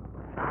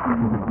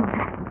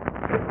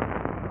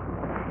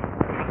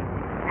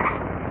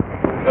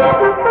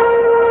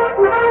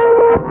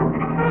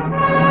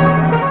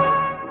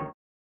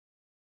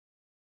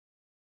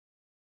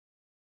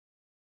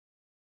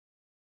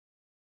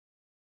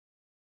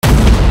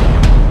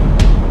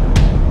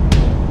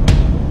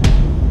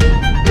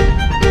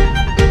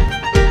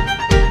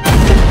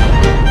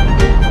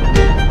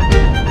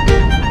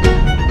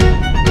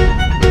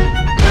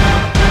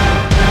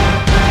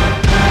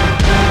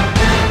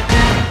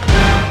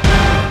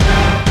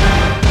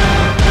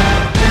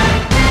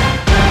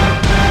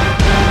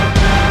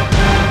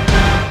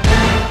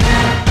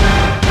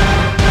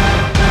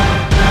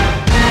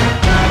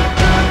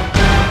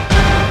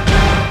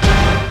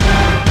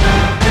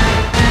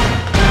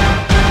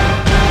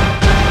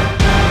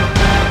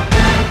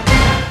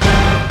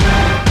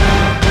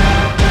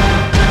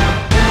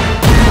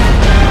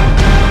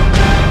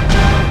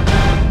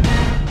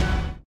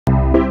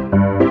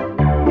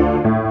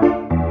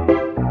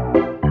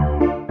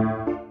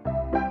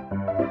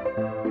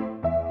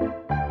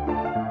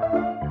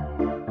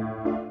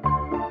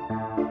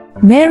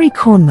 Mary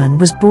Kornman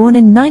was born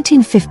in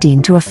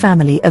 1915 to a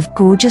family of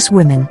gorgeous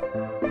women.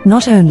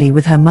 Not only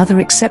was her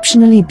mother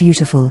exceptionally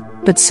beautiful,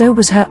 but so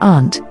was her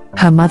aunt,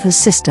 her mother's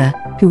sister,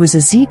 who was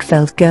a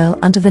Ziegfeld girl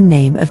under the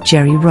name of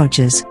Jerry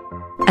Rogers.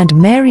 And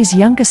Mary's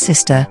younger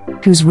sister,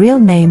 whose real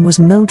name was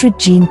Mildred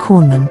Jean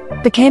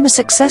Kornman, became a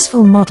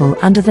successful model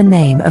under the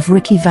name of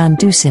Ricky Van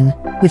Dusen,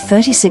 with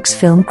 36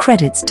 film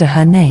credits to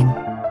her name.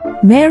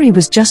 Mary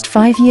was just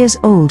 5 years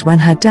old when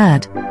her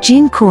dad,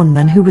 Jean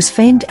Kornman, who was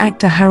famed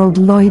actor Harold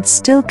Lloyd's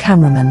still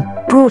cameraman,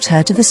 brought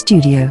her to the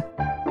studio.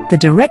 The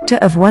director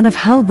of one of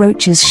Hal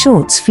Roach's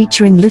shorts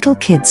featuring little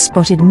kids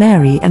spotted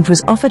Mary and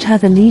was offered her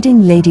the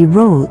leading lady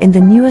role in the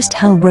newest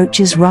Hal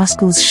Roach's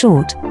Rascals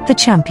short, The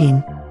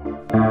Champion.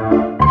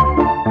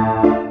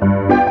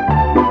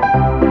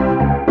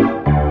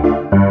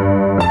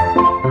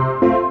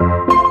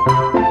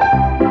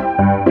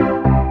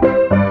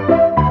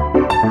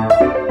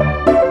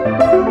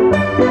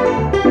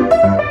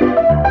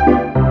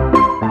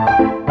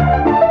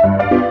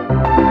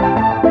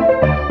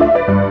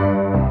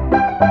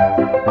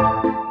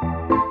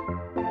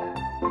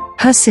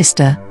 Her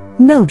sister,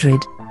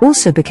 Mildred,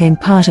 also became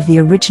part of the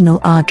original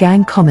Our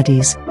Gang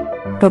comedies,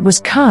 but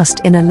was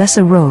cast in a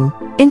lesser role.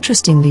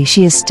 Interestingly,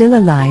 she is still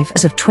alive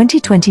as of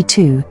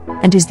 2022,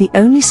 and is the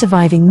only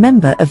surviving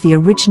member of the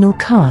original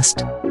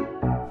cast.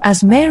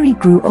 As Mary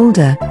grew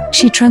older,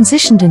 she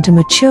transitioned into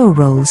mature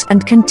roles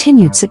and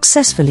continued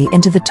successfully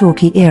into the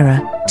talkie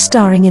era,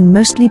 starring in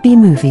mostly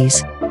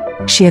B-movies.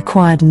 She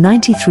acquired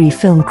 93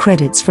 film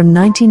credits from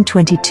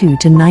 1922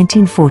 to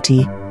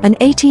 1940, an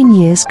 18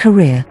 years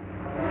career.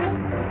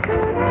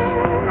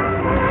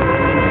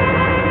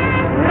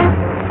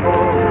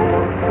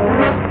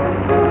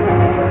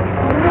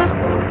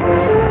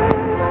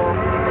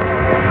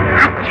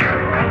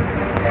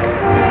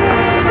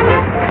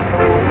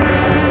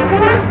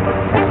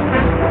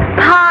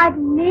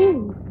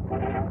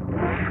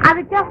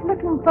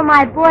 For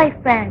my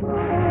boyfriend.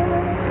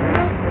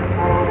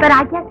 But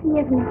I guess he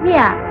isn't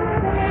here.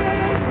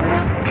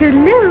 To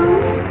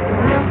lose.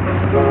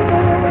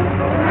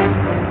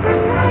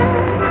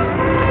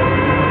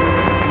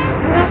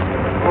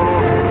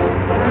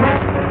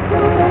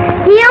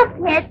 Heel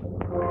pitch.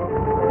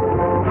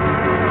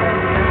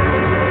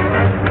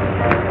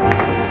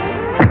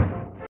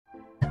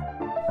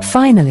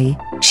 Finally,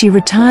 she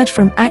retired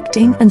from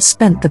acting and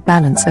spent the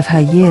balance of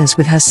her years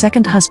with her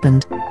second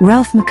husband,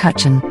 Ralph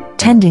McCutcheon,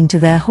 tending to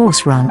their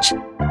horse ranch.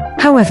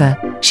 However,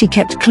 she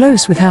kept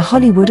close with her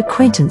Hollywood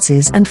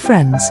acquaintances and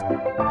friends.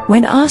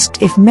 When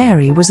asked if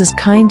Mary was as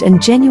kind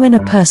and genuine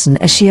a person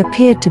as she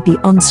appeared to be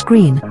on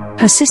screen,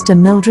 her sister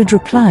Mildred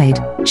replied,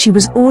 "She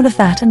was all of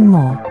that and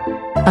more."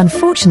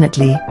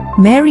 Unfortunately,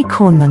 Mary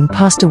Kornman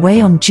passed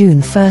away on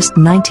June 1,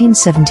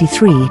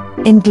 1973,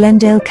 in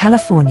Glendale,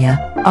 California,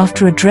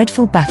 after a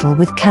dreadful battle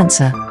with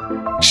cancer.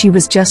 She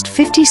was just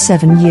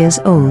 57 years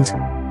old.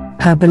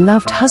 Her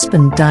beloved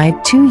husband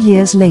died 2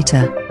 years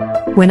later.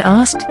 When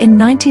asked in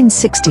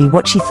 1960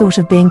 what she thought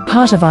of being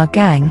part of Our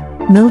Gang,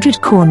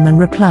 Mildred Kornman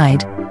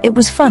replied, "It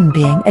was fun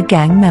being a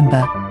gang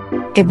member.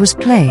 It was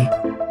play.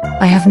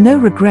 I have no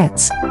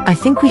regrets. I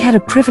think we had a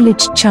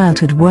privileged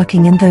childhood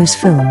working in those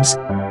films."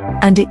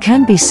 And it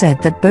can be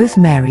said that both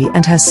Mary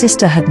and her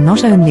sister had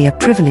not only a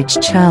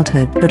privileged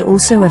childhood but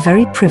also a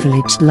very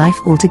privileged life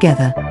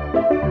altogether.